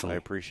 Definitely. I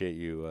appreciate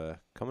you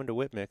coming to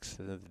WhipMix,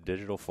 the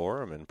digital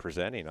forum, and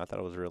presenting. I thought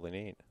it was really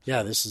neat.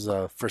 Yeah, this is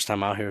first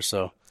time out here,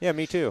 so. Yeah,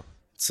 me too.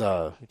 It's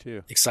me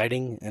too.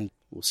 Exciting, and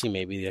we'll see.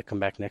 Maybe they'll come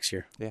back next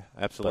year. Yeah,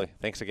 absolutely.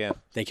 But thanks again.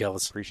 Thank you,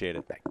 Elvis. Appreciate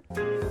it.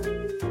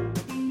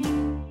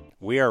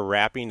 We are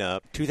wrapping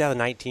up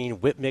 2019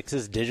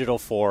 WhipMix's digital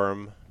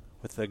forum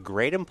with a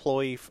great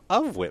employee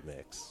of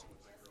WhipMix,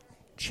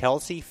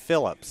 Chelsea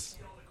Phillips,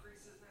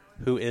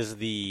 who is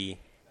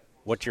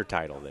what's your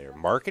title there?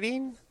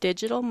 Marketing?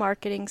 Digital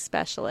marketing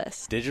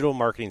specialist. Digital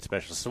marketing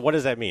specialist. So what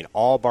does that mean?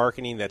 All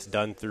marketing that's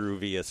done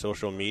via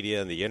social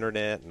media and the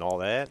internet and all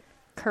that?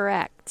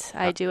 Correct.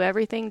 I do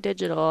everything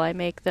digital. I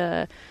make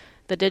the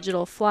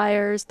digital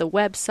flyers, the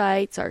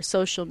websites, our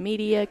social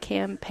media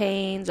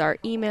campaigns, our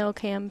email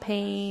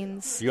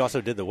campaigns. You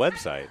also did the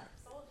website.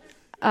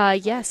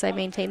 Yes, I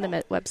maintain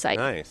the website.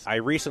 Nice. I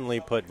recently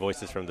put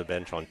Voices from the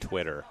Bench on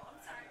Twitter.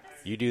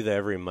 You do that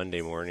every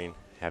Monday morning.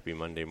 Happy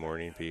Monday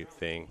morning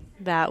thing.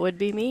 That would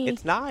be me.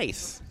 It's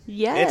nice.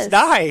 Yes. It's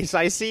nice.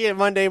 I see it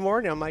Monday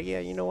morning. I'm like, yeah,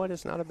 you know what?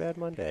 It's not a bad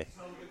Monday.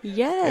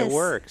 Yes. It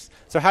works.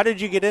 So how did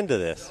you get into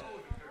this?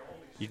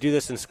 You do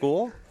this in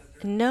school?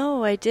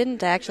 No, I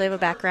didn't. I actually have a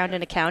background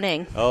in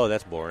accounting. Oh,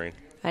 that's boring.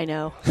 I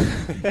know.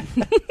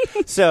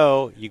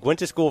 So you went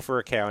to school for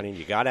accounting.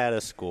 You got out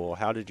of school.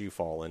 How did you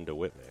fall into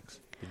WhipMix?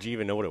 Did you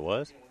even know what it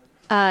was?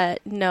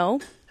 No.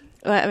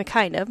 I mean,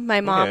 kind of. My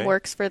mom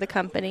works for the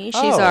company.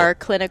 She's our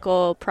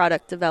clinical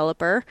product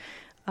developer.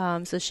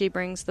 So she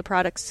brings the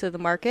products to the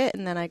market,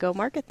 and then I go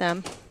market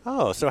them.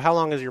 Oh, so how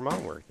long has your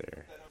mom worked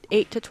there?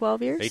 8 to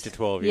 12 years. 8 to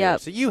 12 years. Yep.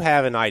 So you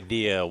have an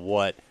idea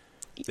what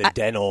the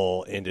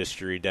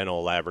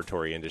dental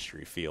laboratory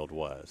industry field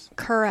was.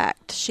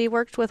 Correct. She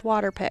worked with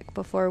Waterpik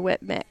before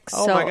WhipMix.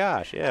 Oh, so my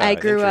gosh. Yeah, I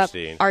grew up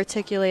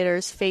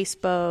articulators, face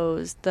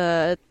bows,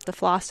 the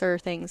flosser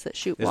things that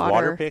shoot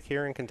water. Is Waterpik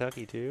here in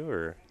Kentucky too,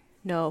 or?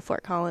 No,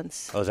 Fort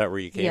Collins. Oh, is that where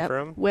you came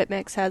from?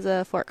 WhipMix has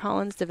a Fort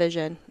Collins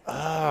division.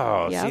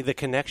 Oh, see the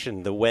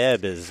connection. The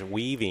web is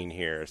weaving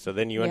here. So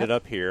then you ended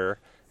up here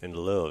in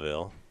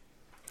Louisville.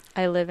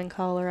 I live in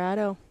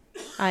Colorado.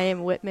 I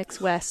am Whitmix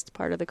West,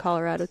 part of the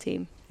Colorado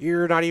team.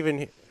 You're not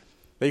even...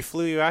 They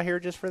flew you out here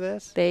just for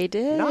this? They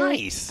did.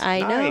 Nice. I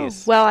know.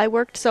 Well, I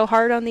worked so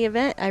hard on the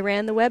event. I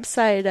ran the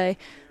website.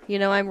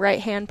 I'm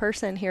right-hand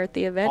person here at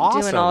the event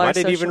awesome. doing all our I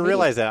didn't even social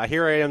realize media. that.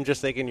 Here I am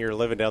just thinking you're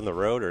living down the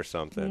road or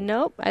something.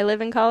 Nope. I live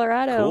in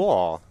Colorado.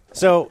 Cool.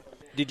 So,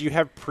 did you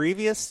have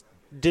previous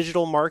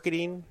digital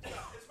marketing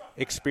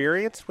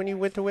experience when you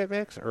went to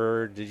Whitmix,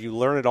 or did you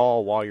learn it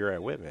all while you're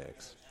at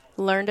Whitmix?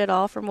 Learned it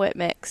all from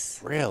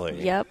Whitmix.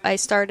 Really? Yep. I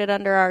started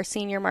under our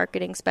senior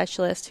marketing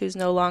specialist, who's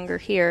no longer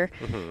here,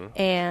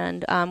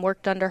 and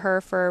worked under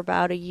her for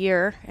about a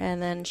year,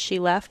 and then she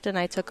left, and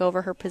I took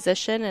over her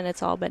position, and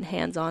it's all been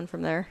hands-on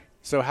from there.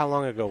 So how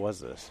long ago was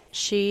this?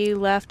 She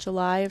left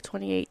July of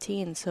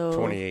 2018, so...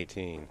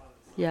 2018.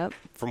 Yep.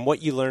 From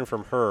what you learned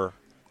from her,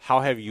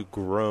 how have you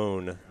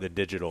grown the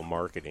digital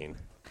marketing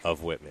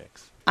of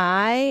Whitmix?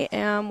 I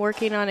am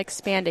working on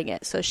expanding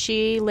it. So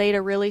she laid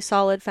a really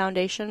solid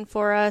foundation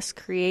for us,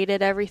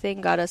 created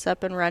everything, got us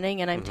up and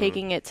running, and I'm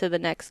taking it to the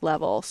next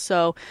level.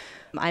 So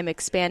I'm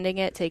expanding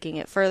it, taking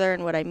it further,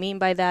 and what I mean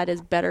by that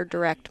is better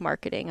direct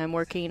marketing. I'm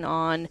working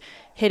on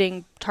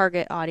hitting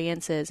target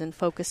audiences and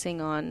focusing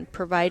on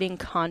providing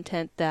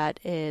content that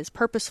is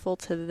purposeful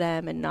to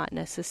them and not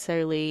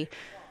necessarily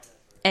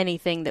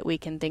anything that we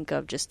can think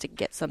of just to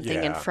get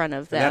something in front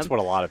of them. And that's what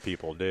a lot of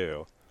people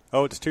do.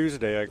 Oh, it's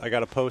Tuesday. I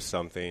got to post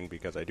something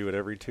because I do it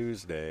every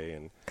Tuesday.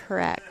 And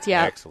correct.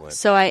 Yeah. Excellent.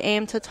 So I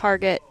aim to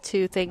target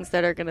to things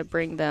that are going to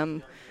bring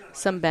them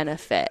some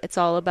benefit. It's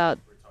all about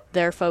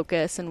their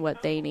focus and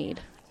what they need.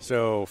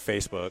 So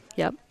Facebook.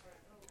 Yep.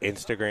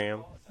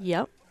 Instagram.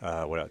 Yep.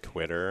 What else?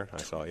 Twitter.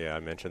 I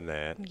mentioned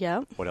that.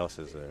 Yep. What else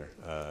is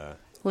there?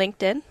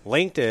 LinkedIn.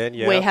 LinkedIn,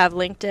 yeah. We have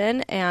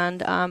LinkedIn,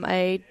 and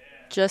I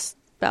just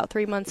about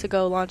 3 months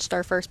ago launched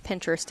our first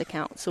Pinterest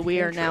account. So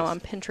we are now on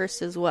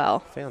Pinterest as well.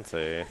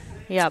 Fancy.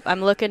 Yep.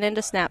 I'm looking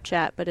into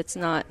Snapchat, but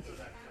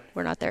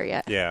we're not there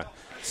yet. Yeah.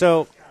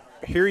 So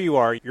here you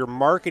are. You're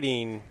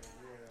marketing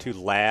to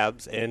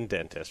labs and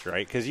dentists,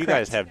 right? Because you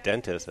guys have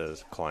dentists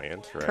as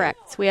clients, right?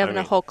 Correct. We have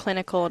a whole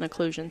clinical and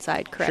occlusion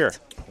side, correct.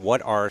 Sure.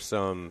 What are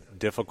some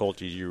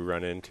difficulties you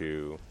run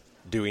into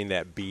doing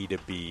that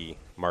B2B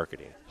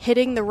marketing?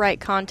 Hitting the right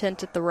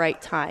content at the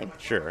right time.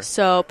 Sure.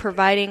 So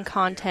providing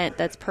content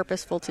that's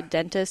purposeful to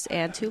dentists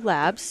and to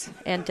labs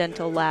and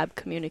dental lab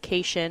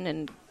communication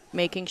and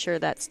making sure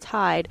that's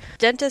tied.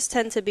 Dentists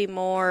tend to be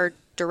more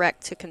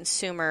direct to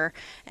consumer,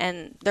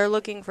 and they're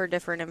looking for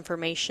different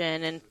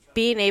information, and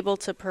being able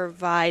to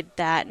provide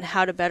that and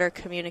how to better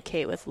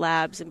communicate with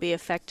labs and be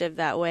effective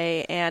that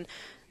way, and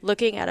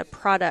looking at a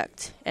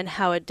product and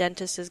how a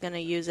dentist is going to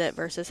use it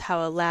versus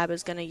how a lab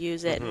is going to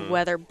use it and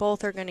whether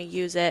both are going to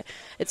use it.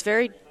 It's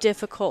very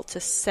difficult to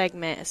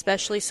segment,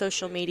 especially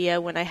social media,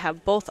 when I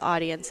have both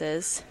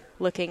audiences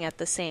looking at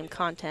the same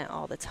content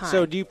all the time.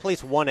 So do you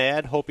place one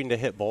ad hoping to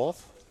hit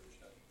both?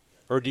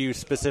 Or do you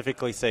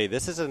specifically say,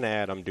 this is an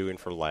ad I'm doing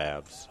for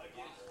labs.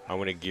 I'm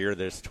going to gear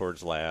this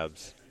towards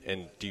labs.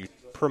 And do you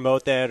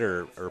promote that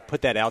or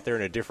put that out there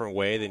in a different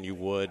way than you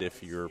would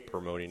if you're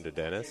promoting to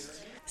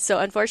dentists? So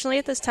unfortunately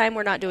at this time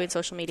we're not doing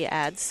social media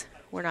ads.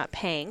 We're not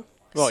paying.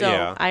 Well, so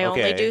yeah, I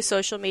only okay. do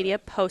social media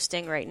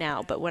posting right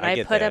now. But when I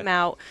get put that. them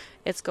out,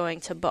 it's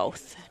going to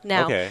both.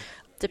 Now,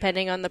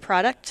 depending on the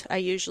product, I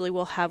usually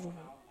will have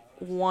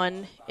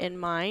one in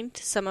mind.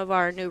 Some of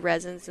our new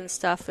resins and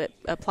stuff, it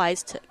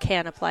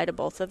can apply to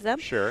both of them.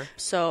 Sure.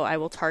 So I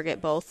will target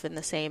both in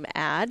the same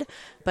ad.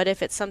 But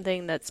if it's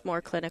something that's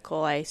more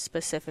clinical, I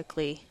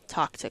specifically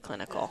talk to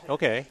clinical.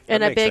 Okay.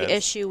 And a makes big sense.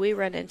 issue we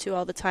run into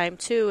all the time,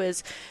 too,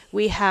 is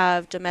we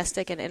have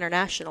domestic and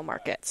international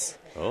markets.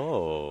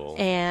 Oh.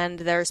 And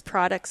there's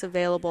products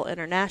available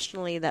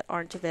internationally that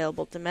aren't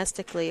available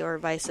domestically or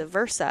vice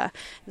versa.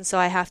 And so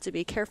I have to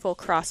be careful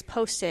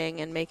cross-posting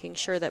and making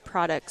sure that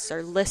products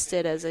are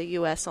listed as a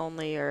U.S.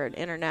 only or an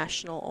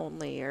international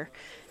only, or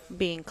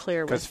being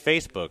clear Because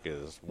with... Facebook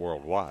is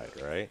worldwide,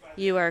 right?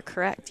 You are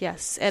correct,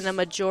 yes. And a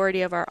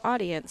majority of our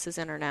audience is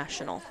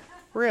international.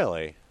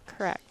 Really?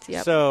 Correct,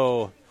 yep.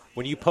 So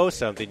when you post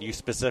something, you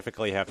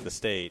specifically have to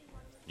state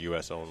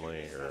U.S.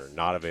 only or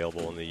not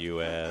available in the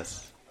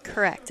U.S.?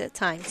 Correct, at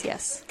times,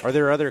 yes. Are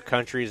there other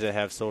countries that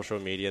have social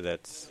media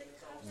that's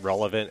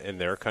relevant in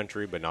their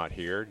country but not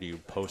here? Do you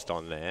post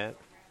on that?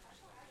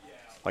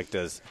 Like,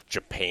 does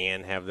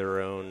Japan have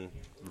their own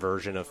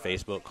version of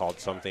Facebook called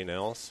something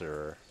else?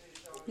 Or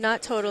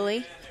not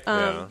totally.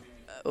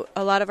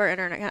 A lot of our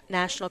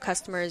international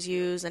customers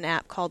use an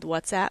app called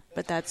WhatsApp,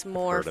 but that's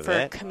more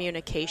for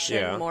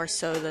communication, more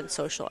so than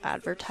social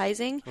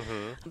advertising.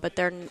 But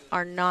there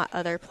are not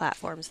other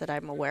platforms that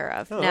I'm aware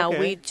of.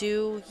 We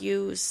do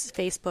use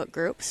Facebook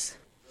groups.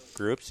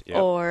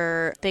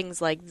 Or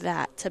things like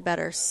that to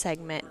better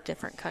segment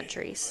different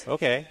countries.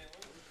 Okay.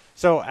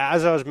 So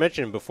as I was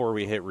mentioning before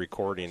we hit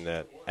recording,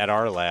 that at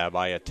our lab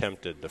I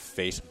attempted to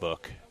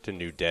Facebook to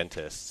new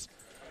dentists,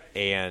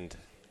 and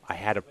I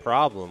had a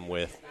problem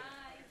with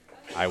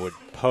I would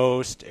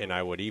post and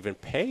I would even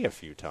pay a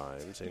few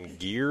times and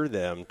gear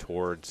them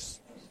towards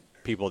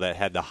people that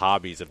had the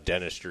hobbies of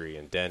dentistry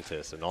and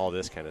dentists and all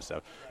this kind of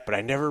stuff. But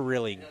I never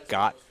really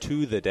got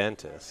to the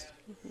dentist.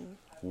 Mm-hmm.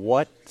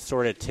 What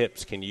sort of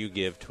tips can you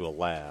give to a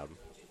lab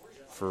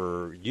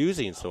for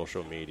using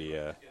social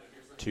media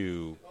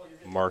to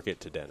market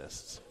to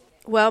dentists?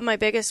 Well, my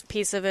biggest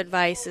piece of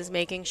advice is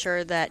making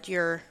sure that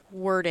your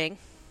wording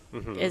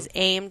is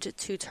aimed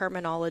to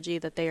terminology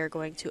that they are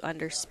going to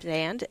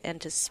understand and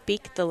to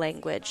speak the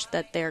language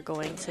that they're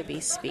going to be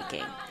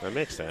speaking. That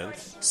makes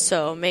sense.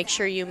 So make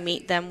sure you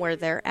meet them where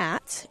they're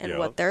at and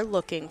what they're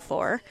looking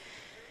for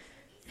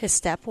is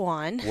step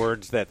one.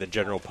 Words that the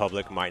general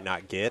public might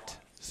not get,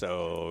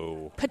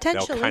 so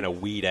potentially they'll kind of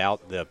weed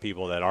out the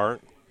people that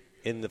aren't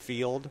in the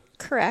field.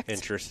 Correct.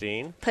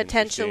 Interesting.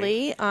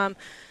 Potentially.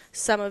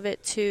 Some of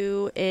it,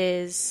 too,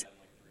 is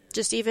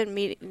just even,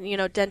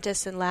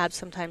 dentists and labs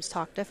sometimes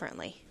talk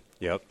differently.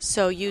 Yep.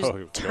 So use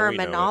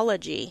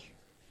terminology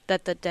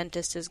that the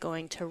dentist is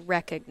going to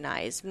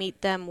recognize.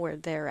 Meet them where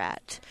they're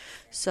at.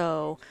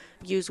 So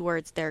use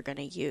words they're going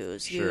to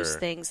use. Sure. Use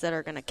things that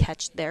are going to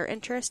catch their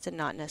interest and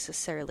not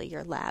necessarily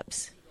your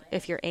lab's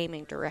if you're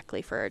aiming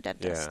directly for a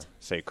dentist. Yeah.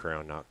 Say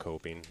crown, not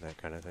coping, that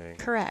kind of thing.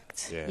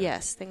 Correct. Yeah.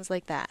 Yes, things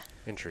like that.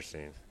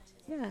 Interesting.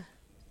 Yeah.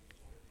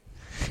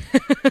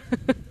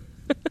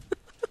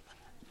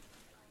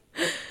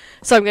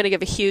 So I'm going to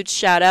give a huge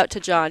shout out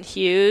to John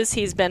Hughes.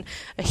 He's been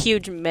a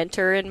huge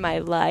mentor in my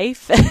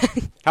life.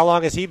 How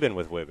long has he been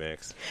with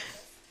Whitmix?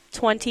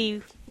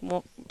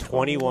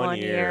 21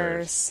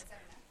 years.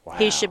 Wow.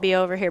 He should be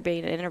over here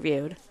being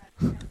interviewed.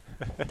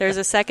 There's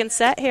a second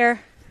set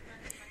here.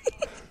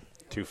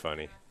 Too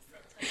funny.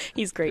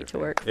 He's great to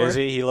work for. Is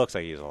he? He looks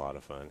like he's a lot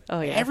of fun.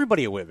 Oh, yeah.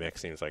 Everybody at Whitmix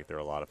seems like they're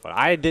a lot of fun.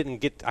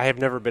 I have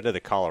never been to the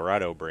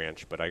Colorado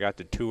branch, but I got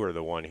to tour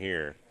the one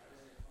here.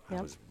 Yep.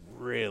 I was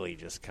really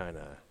just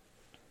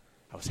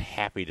I was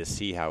happy to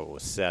see how it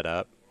was set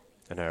up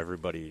and how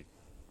everybody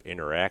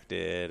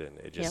interacted, and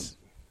it just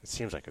it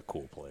seems like a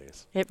cool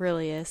place. It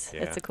really is.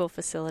 Yeah. It's a cool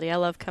facility. I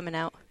love coming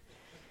out.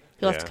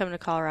 You'll have to come to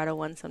Colorado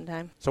one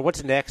sometime. So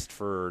what's next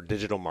for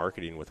digital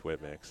marketing with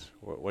Whitmix?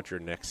 What's your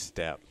next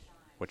step?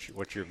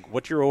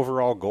 What's your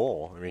overall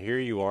goal? I mean, here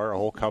you are. A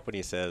whole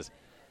company says,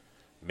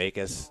 make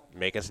us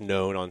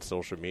known on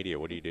social media.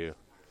 What do you do?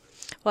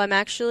 Well, I'm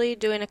actually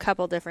doing a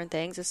couple different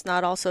things. It's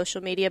not all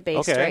social media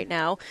based right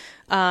now.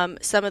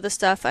 Some of the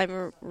stuff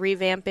I'm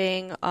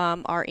revamping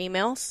our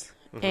emails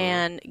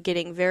and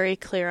getting very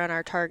clear on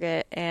our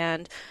target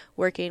and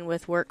working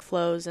with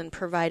workflows and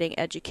providing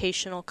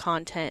educational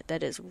content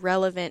that is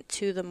relevant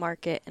to the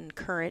market and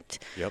current.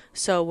 Yep.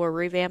 So we're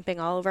revamping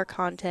all of our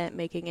content,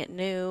 making it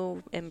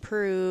new,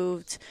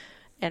 improved,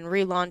 and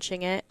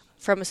relaunching it.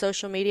 From a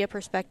social media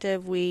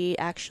perspective, we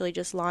actually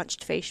just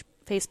launched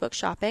Facebook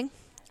shopping,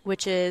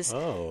 which is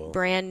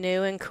brand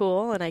new and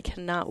cool, and I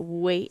cannot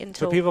wait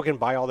until... So people can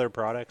buy all their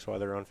products while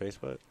they're on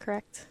Facebook?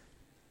 Correct.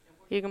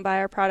 You can buy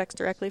our products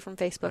directly from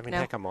Facebook now.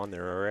 Heck, I'm on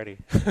there already.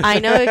 I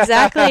know,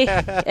 exactly.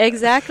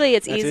 Exactly.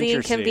 It's That's easy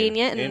and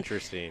convenient. And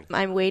interesting.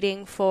 I'm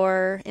waiting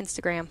for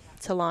Instagram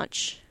to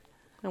launch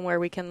and where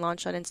we can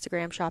launch on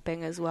Instagram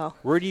shopping as well.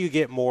 Where do you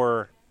get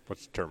more,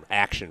 what's the term,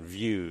 action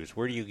views?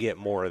 Where do you get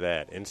more of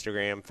that?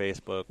 Instagram,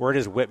 Facebook? Where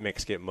does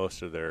Whitmix get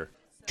most of their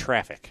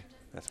traffic?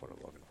 That's what I'm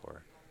looking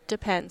for.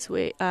 Depends.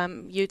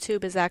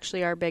 YouTube is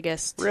actually our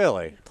biggest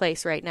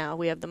place right now.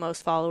 We have the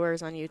most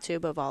followers on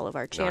YouTube of all of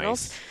our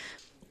channels. Nice.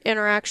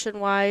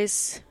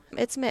 Interaction-wise,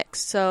 it's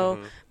mixed. So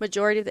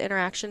majority of the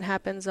interaction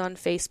happens on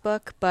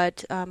Facebook,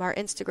 but our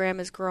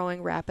Instagram is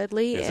growing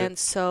rapidly, and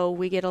so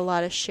we get a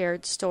lot of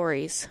shared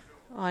stories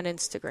on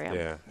Instagram.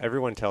 Yeah.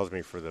 Everyone tells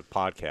me for the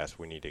podcast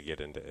we need to get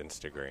into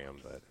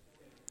Instagram, but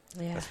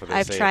yeah, I've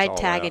I've tried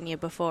tagging you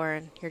before,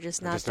 and you're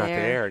just not there. Not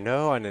there.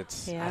 No, and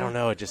it's I don't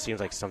know. It just seems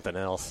like something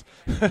else.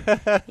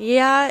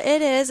 Yeah,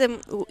 it is, and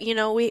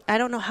I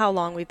don't know how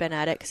long we've been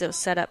at it because it was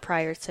set up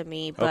prior to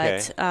me,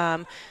 but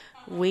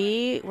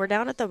we're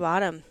down at the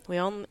bottom.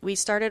 We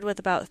started with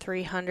about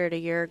 300 a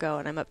year ago,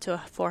 and I'm up to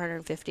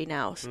 450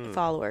 now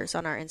followers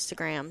on our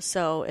Instagram.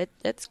 So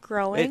it's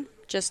growing,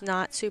 just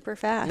not super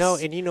fast. No,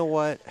 and you know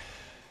what?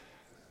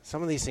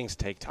 Some of these things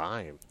take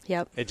time.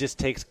 Yep. It just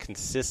takes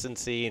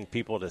consistency and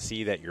people to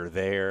see that you're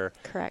there.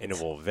 Correct. And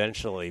it will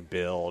eventually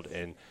build.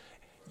 And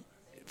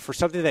for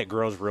something that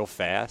grows real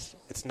fast,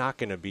 it's not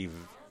going to be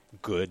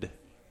good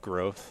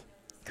growth.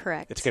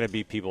 Correct. It's going to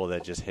be people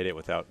that just hit it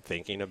without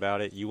thinking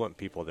about it. You want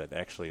people that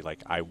actually,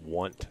 I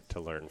want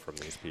to learn from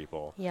these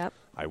people. Yep.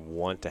 I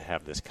want to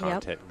have this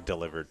content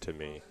delivered to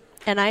me.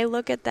 And I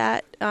look at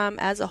that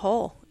as a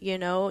whole.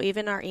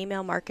 Even our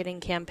email marketing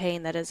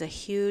campaign, that is a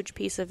huge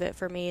piece of it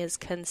for me, is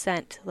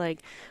consent.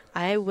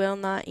 I will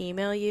not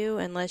email you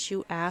unless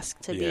you ask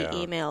to be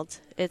emailed.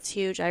 It's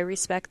huge. I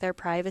respect their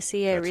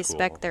privacy. I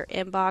respect their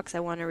inbox.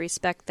 I want to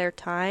respect their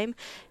time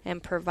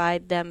and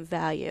provide them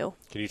value.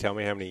 Can you tell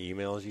me how many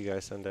emails you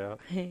guys send out?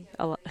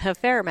 A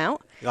fair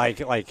amount.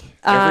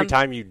 Every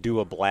time you do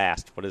a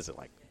blast, what is it,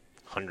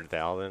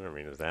 100,000? I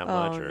mean, is that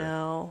much?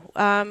 Oh,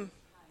 no.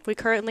 We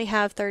currently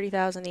have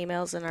 30,000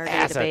 emails in our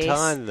That's database. a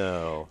ton,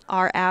 though.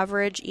 Our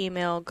average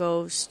email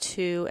goes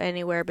to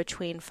anywhere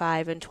between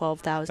 5,000 and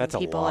 12,000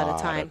 people at a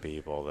That's a lot time. of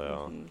people,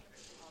 though. Mm-hmm.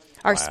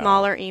 Our Wow.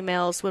 smaller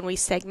emails, when we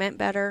segment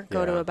better,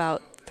 go to Yeah.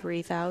 about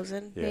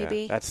 3,000 Yeah,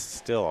 maybe. that's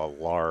still a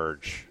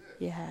large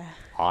Yeah.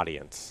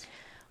 audience.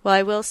 Well,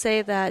 I will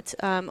say that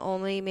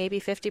only maybe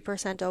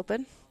 50%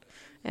 open,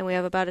 and we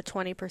have about a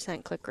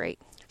 20% click rate.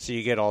 So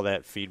you get all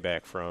that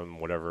feedback from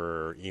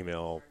whatever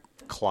email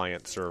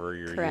client server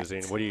you're Correct.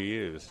 using. What do you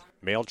use?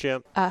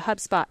 MailChimp?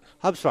 HubSpot.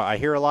 HubSpot. I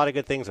hear a lot of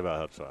good things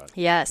about HubSpot.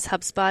 Yes,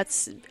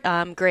 HubSpot's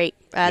great.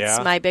 That's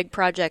Yeah? my big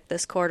project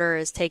this quarter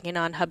is taking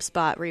on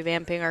HubSpot,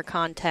 revamping our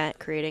content,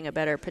 creating a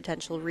better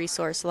potential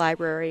resource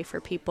library for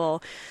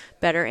people,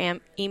 better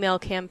email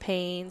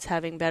campaigns,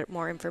 having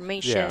more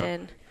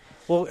information.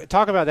 Well,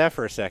 talk about that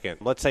for a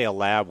second. Let's say a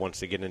lab wants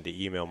to get into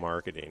email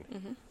marketing.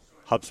 Mm-hmm.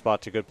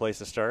 HubSpot's a good place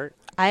to start?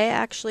 I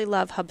actually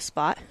love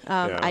HubSpot.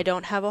 Yeah. I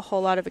don't have a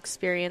whole lot of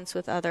experience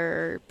with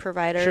other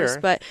providers, Sure.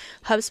 but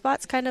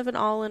HubSpot's kind of an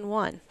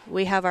all-in-one.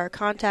 We have our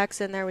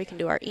contacts in there. We can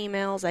do our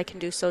emails. I can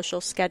do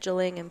social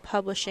scheduling and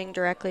publishing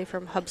directly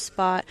from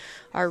HubSpot,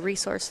 our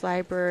resource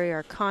library,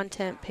 our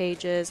content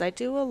pages. I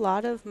do a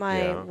lot of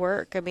my Yeah.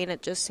 work. I mean,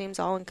 it just seems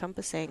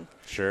all-encompassing.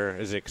 Sure.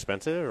 Is it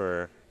expensive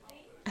or?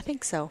 I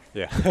think so.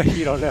 Yeah,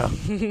 you don't know.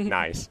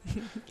 Nice.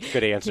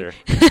 Good answer.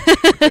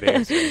 Good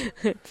answer.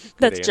 Good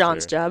That's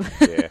John's job.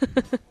 Yeah.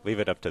 Leave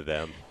it up to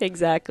them.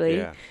 Exactly.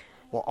 Yeah.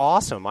 Well,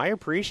 awesome. I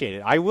appreciate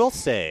it. I will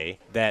say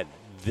that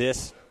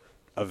this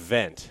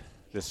event,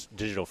 this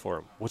digital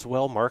forum, was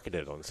well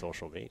marketed on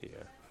social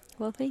media.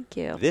 Well, thank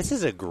you. This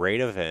is a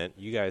great event.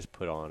 You guys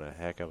put on a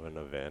heck of an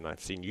event. I've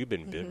seen you've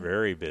been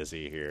very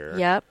busy here.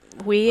 Yep.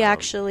 We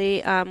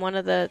actually, one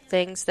of the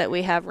things that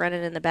we have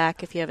running in the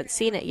back, if you haven't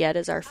seen it yet,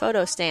 is our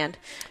photo stand.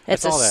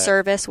 It's a saw that.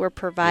 service we're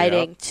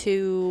providing Yep.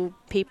 to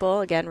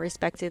people, again,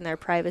 respecting their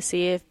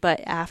privacy.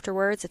 But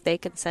afterwards, if they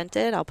consent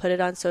it, I'll put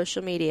it on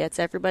social media. It's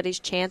everybody's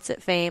chance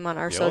at fame on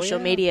our social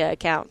yeah. media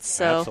accounts.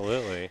 So,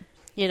 Absolutely.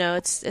 you know,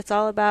 it's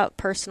all about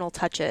personal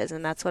touches,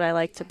 and that's what I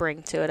like to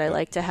bring to it. I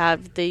like to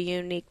have the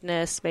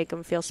uniqueness, make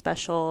them feel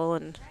special,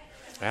 and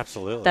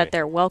Absolutely. that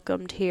they're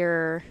welcomed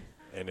here.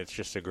 And it's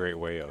just a great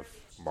way of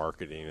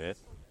marketing it,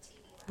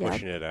 Yep.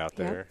 pushing it out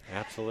Yep. there.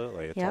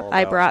 Absolutely. It's Yep. all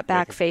I about brought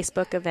back making-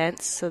 Facebook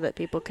events so that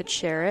people could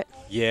share it.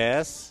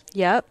 Yes.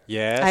 Yep.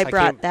 Yes. I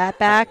brought can't- that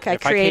back. I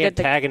If I created can't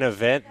the tag an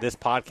event this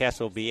podcast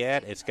will be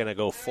at, it's going to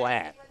go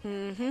flat.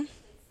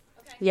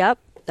 Yep.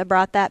 I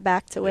brought that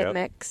back to Yep.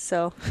 Whitmix.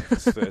 So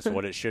That's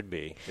what it should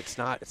be. It's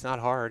not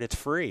hard. It's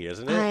free,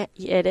 isn't it?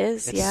 it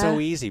is. It's yeah. so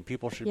easy.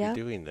 People should Yep.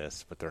 be doing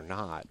this, but they're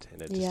not,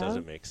 and it just Yep.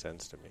 doesn't make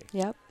sense to me.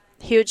 Yep.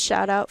 Huge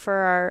shout out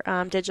for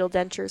our digital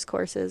dentures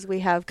courses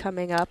we have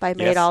coming up. I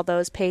made Yes. all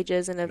those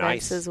pages and Nice.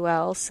 events as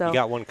well. So You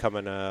got one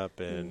coming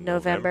up in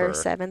November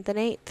 7th and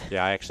 8th.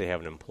 Yeah, I actually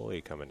have an employee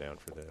coming down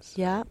for this.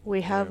 Yeah,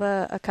 we have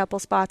a couple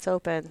spots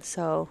open.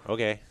 So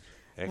Okay.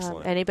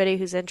 Excellent. anybody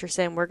who's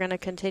interested, we're going to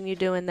continue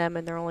doing them,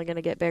 and they're only going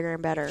to get bigger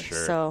and better.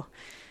 Sure. So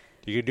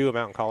You could do them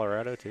out in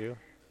Colorado too.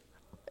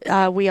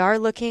 we are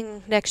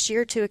looking next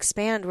year to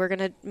expand. We're going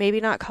to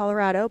maybe not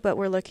Colorado, but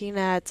we're looking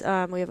at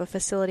we have a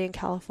facility in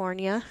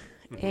California,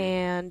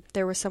 and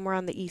there was somewhere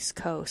on the East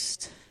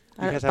Coast.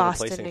 You guys have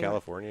Boston, a place in New York.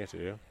 California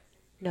too.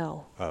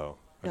 No, Oh. I no, thought a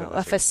that's what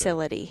you said.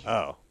 facility.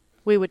 Oh,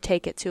 We would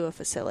take it to a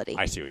facility.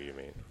 I see what you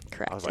mean.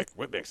 Correct. I was like,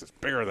 Whitmix is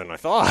bigger than I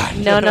thought.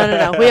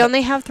 No. We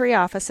only have 3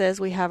 offices.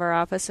 We have our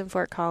office in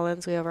Fort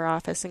Collins. We have our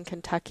office in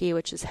Kentucky,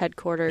 which is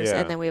headquarters, Yeah.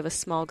 and then we have a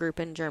small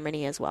group in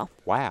Germany as well.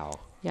 Wow.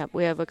 Yep,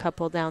 we have a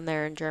couple down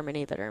there in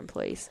Germany that are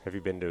employees. Have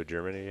you been to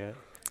Germany yet?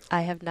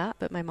 I have not,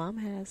 but my mom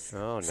has.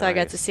 Oh, So I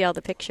got nice. to see all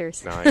the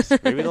pictures. Nice.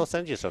 Maybe they'll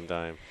send you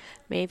sometime.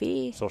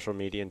 Maybe. Social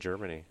media in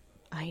Germany.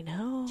 I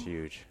know. It's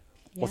huge.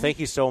 Yeah. Well, thank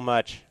you so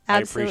much.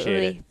 Absolutely. I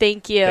appreciate it.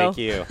 Thank you. Thank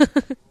you.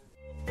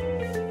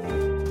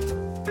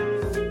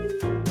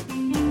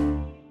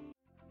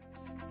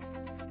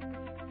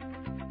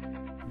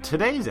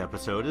 Today's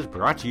episode is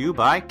brought to you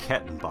by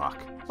Kettenbach.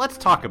 Let's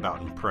talk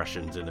about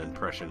impressions and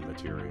impression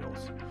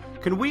materials.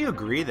 Can we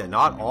agree that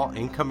not all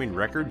incoming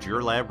records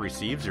your lab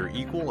receives are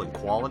equal in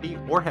quality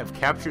or have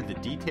captured the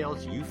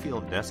details you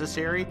feel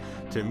necessary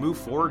to move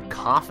forward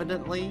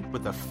confidently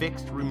with a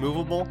fixed,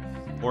 removable,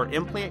 or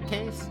implant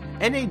case?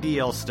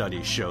 NADL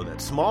studies show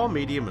that small,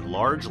 medium, and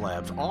large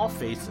labs all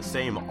face the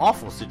same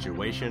awful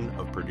situation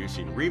of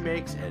producing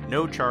remakes at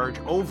no charge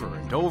over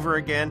and over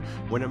again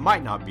when it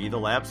might not be the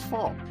lab's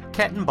fault.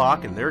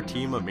 Kettenbach and their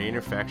team of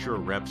manufacturer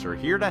reps are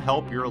here to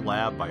help your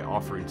lab by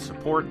offering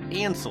support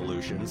and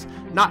solutions,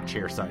 not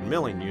chairside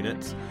milling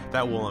units,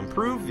 that will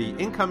improve the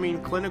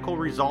incoming clinical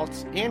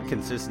results and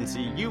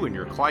consistency you and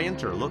your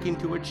clients are looking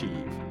to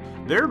achieve.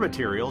 Their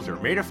materials are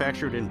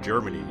manufactured in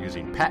Germany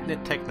using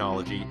patented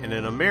technology, and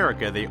in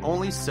America they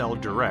only sell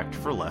direct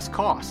for less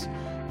costs.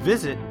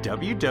 Visit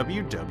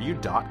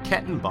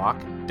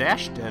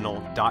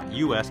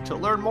www.kettenbach-dental.us to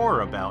learn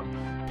more about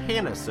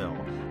Panacell,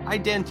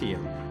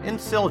 Identium, and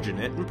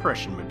Celgenet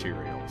impression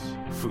materials,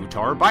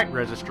 Futar bite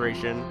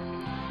registration,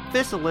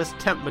 Physalis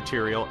temp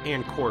material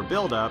and core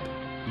buildup,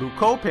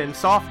 Leukopen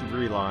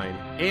Software Line,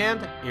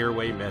 and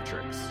Airway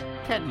Metrics.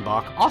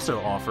 Kettenbach also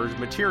offers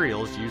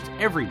materials used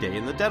every day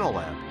in the dental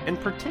lab, in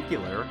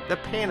particular the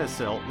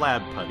Panasil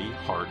Lab Putty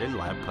Hard and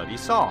Lab Putty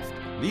Soft.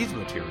 These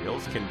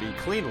materials can be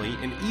cleanly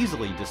and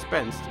easily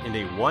dispensed in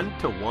a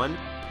 1-to-1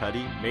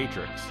 putty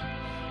matrix.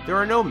 There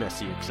are no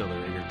messy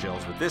accelerator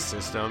gels with this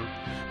system.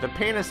 The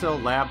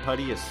Panasil Lab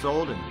Putty is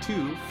sold in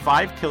 2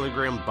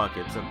 5-kilogram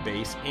buckets of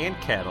base and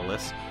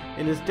catalyst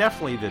and is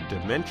definitely the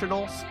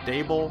dimensional,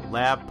 stable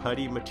lab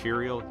putty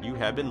material you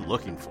have been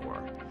looking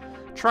for.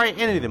 Try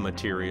any of the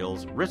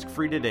materials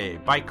risk-free today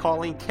by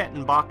calling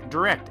Kettenbach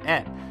direct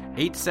at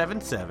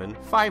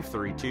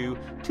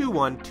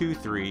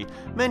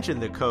 877-532-2123. Mention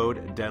the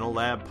code Dental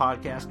Lab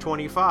Podcast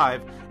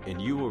 25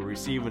 and you will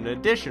receive an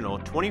additional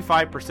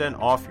 25%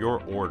 off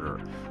your order.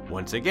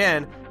 Once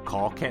again,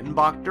 call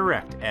Kettenbach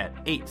direct at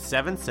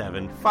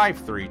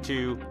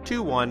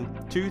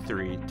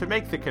 877-532-2123 to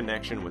make the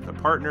connection with a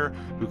partner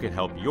who can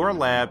help your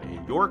lab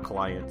and your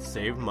clients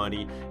save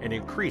money and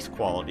increase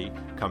quality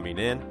coming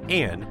in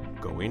and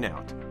going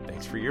out.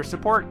 Thanks for your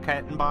support,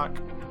 Kettenbach.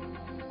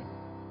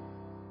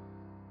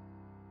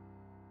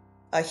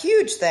 A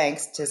huge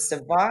thanks to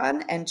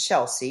Siobhan and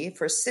Chelsea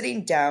for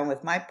sitting down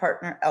with my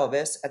partner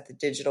Elvis at the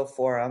Digital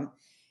Forum,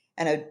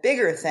 and a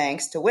bigger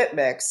thanks to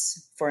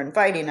Whitmix for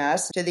inviting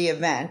us to the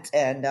event.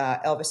 And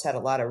Elvis had a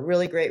lot of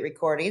really great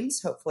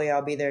recordings. Hopefully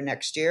I'll be there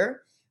next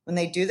year. When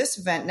they do this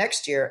event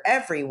next year,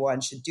 everyone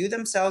should do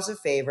themselves a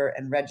favor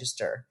and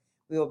register.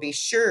 We will be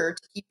sure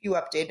to keep you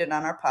updated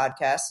on our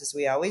podcast as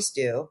we always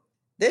do.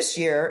 This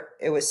year,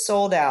 it was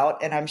sold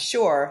out, and I'm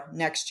sure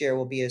next year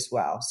will be as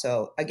well.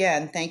 So,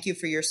 again, thank you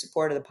for your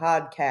support of the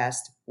podcast,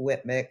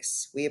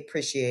 Whitmix. We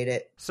appreciate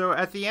it. So,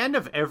 at the end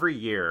of every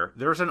year,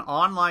 there's an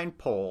online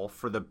poll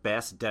for the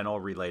best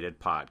dental-related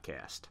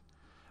podcast.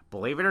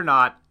 Believe it or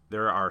not,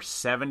 there are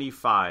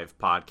 75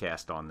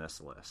 podcasts on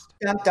this list.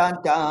 Dun,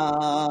 dun,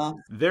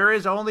 dun. There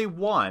is only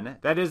one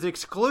that is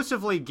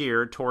exclusively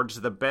geared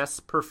towards the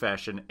best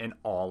profession in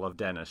all of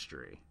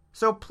dentistry.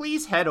 So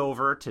please head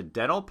over to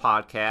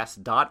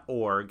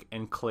dentalpodcast.org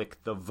and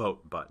click the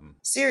vote button.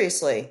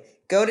 Seriously,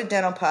 go to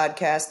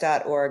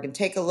dentalpodcast.org and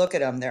take a look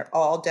at them. They're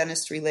all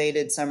dentist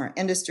related. Some are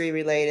industry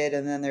related.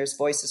 And then there's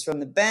Voices from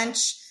the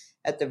Bench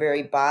at the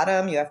very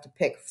bottom. You have to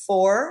pick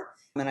 4.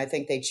 And I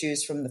think they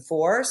choose from the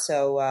 4.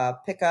 So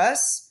pick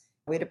us.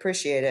 We'd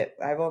appreciate it.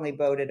 I've only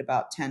voted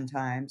about 10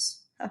 times,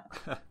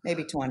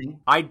 maybe 20.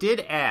 I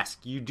did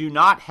ask. You do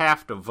not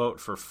have to vote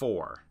for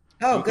 4.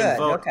 Oh, you good. can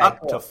vote okay,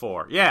 up cool. to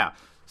 4. Yeah.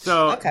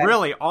 So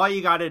really, all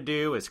you got to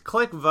do is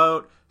click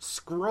vote,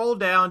 scroll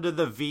down to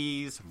the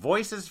V's,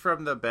 Voices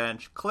from the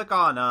Bench, click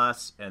on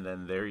us, and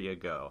then there you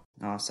go.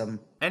 Awesome.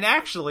 And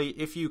actually,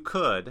 if you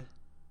could,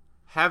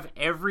 have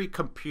every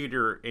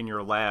computer in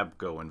your lab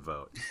go and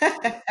vote.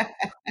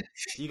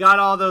 You got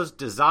all those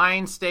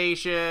design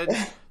stations,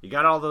 you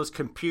got all those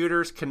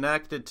computers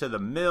connected to the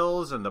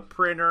mills and the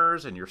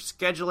printers and your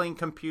scheduling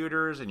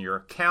computers and your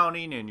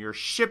accounting and your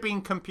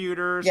shipping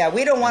computers. Yeah,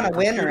 we don't want to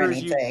win or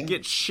You anything.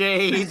 get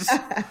shades.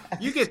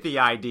 You get the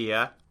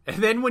idea.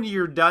 And then when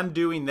you're done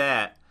doing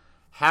that,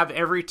 have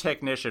every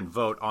technician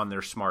vote on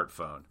their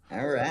smartphone.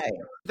 All right.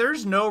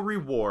 There's no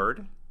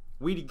reward.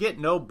 We get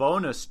no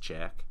bonus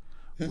check.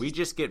 We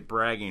just get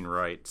bragging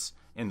rights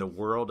in the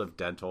world of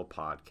dental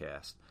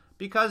podcast.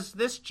 Because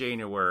this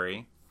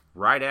January,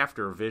 right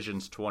after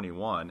Visions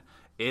 21,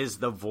 is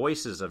the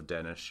Voices of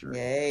Dentistry.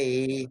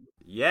 Yay.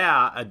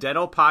 Yeah, a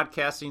dental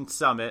podcasting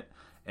summit.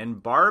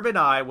 And Barb and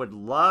I would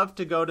love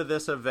to go to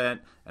this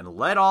event and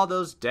let all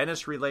those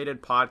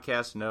dentist-related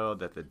podcasts know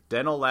that the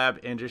dental lab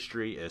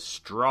industry is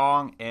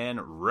strong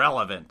and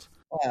relevant.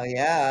 Well,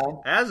 yeah.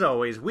 As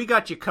always, we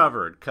got you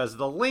covered because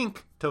the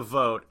link to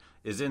vote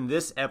is in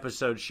this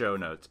episode show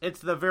notes. It's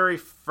the very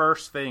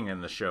first thing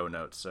in the show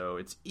notes, so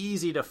it's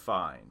easy to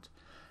find.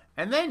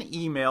 And then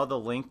email the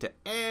link to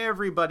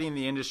everybody in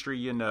the industry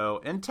you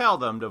know and tell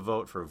them to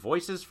vote for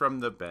Voices from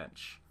the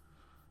Bench.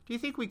 Do you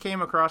think we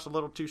came across a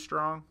little too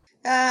strong?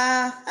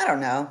 I don't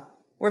know.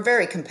 We're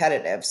very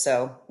competitive,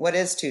 so what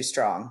is too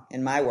strong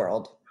in my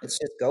world? Let's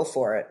just go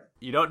for it.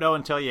 You don't know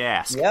until you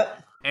ask.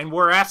 Yep. And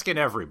we're asking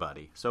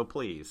everybody, so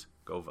please,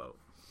 go vote.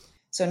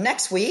 So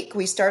next week,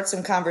 we start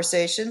some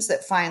conversations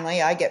that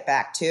finally I get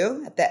back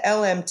to at the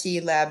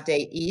LMT Lab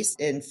Day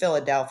East in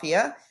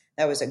Philadelphia.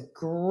 That was a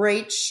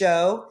great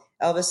show.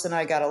 Elvis and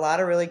I got a lot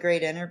of really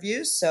great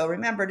interviews, so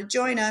remember to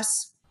join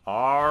us.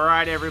 All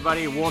right,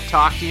 everybody. We'll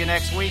talk to you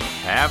next week.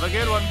 Have a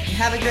good one. And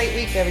have a great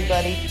week,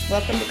 everybody.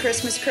 Welcome to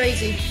Christmas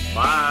Crazy.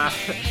 Bye.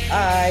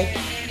 Bye.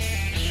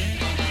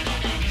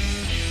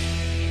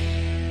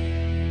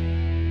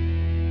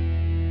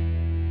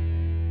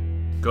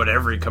 Go to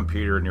every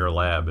computer in your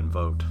lab and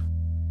vote.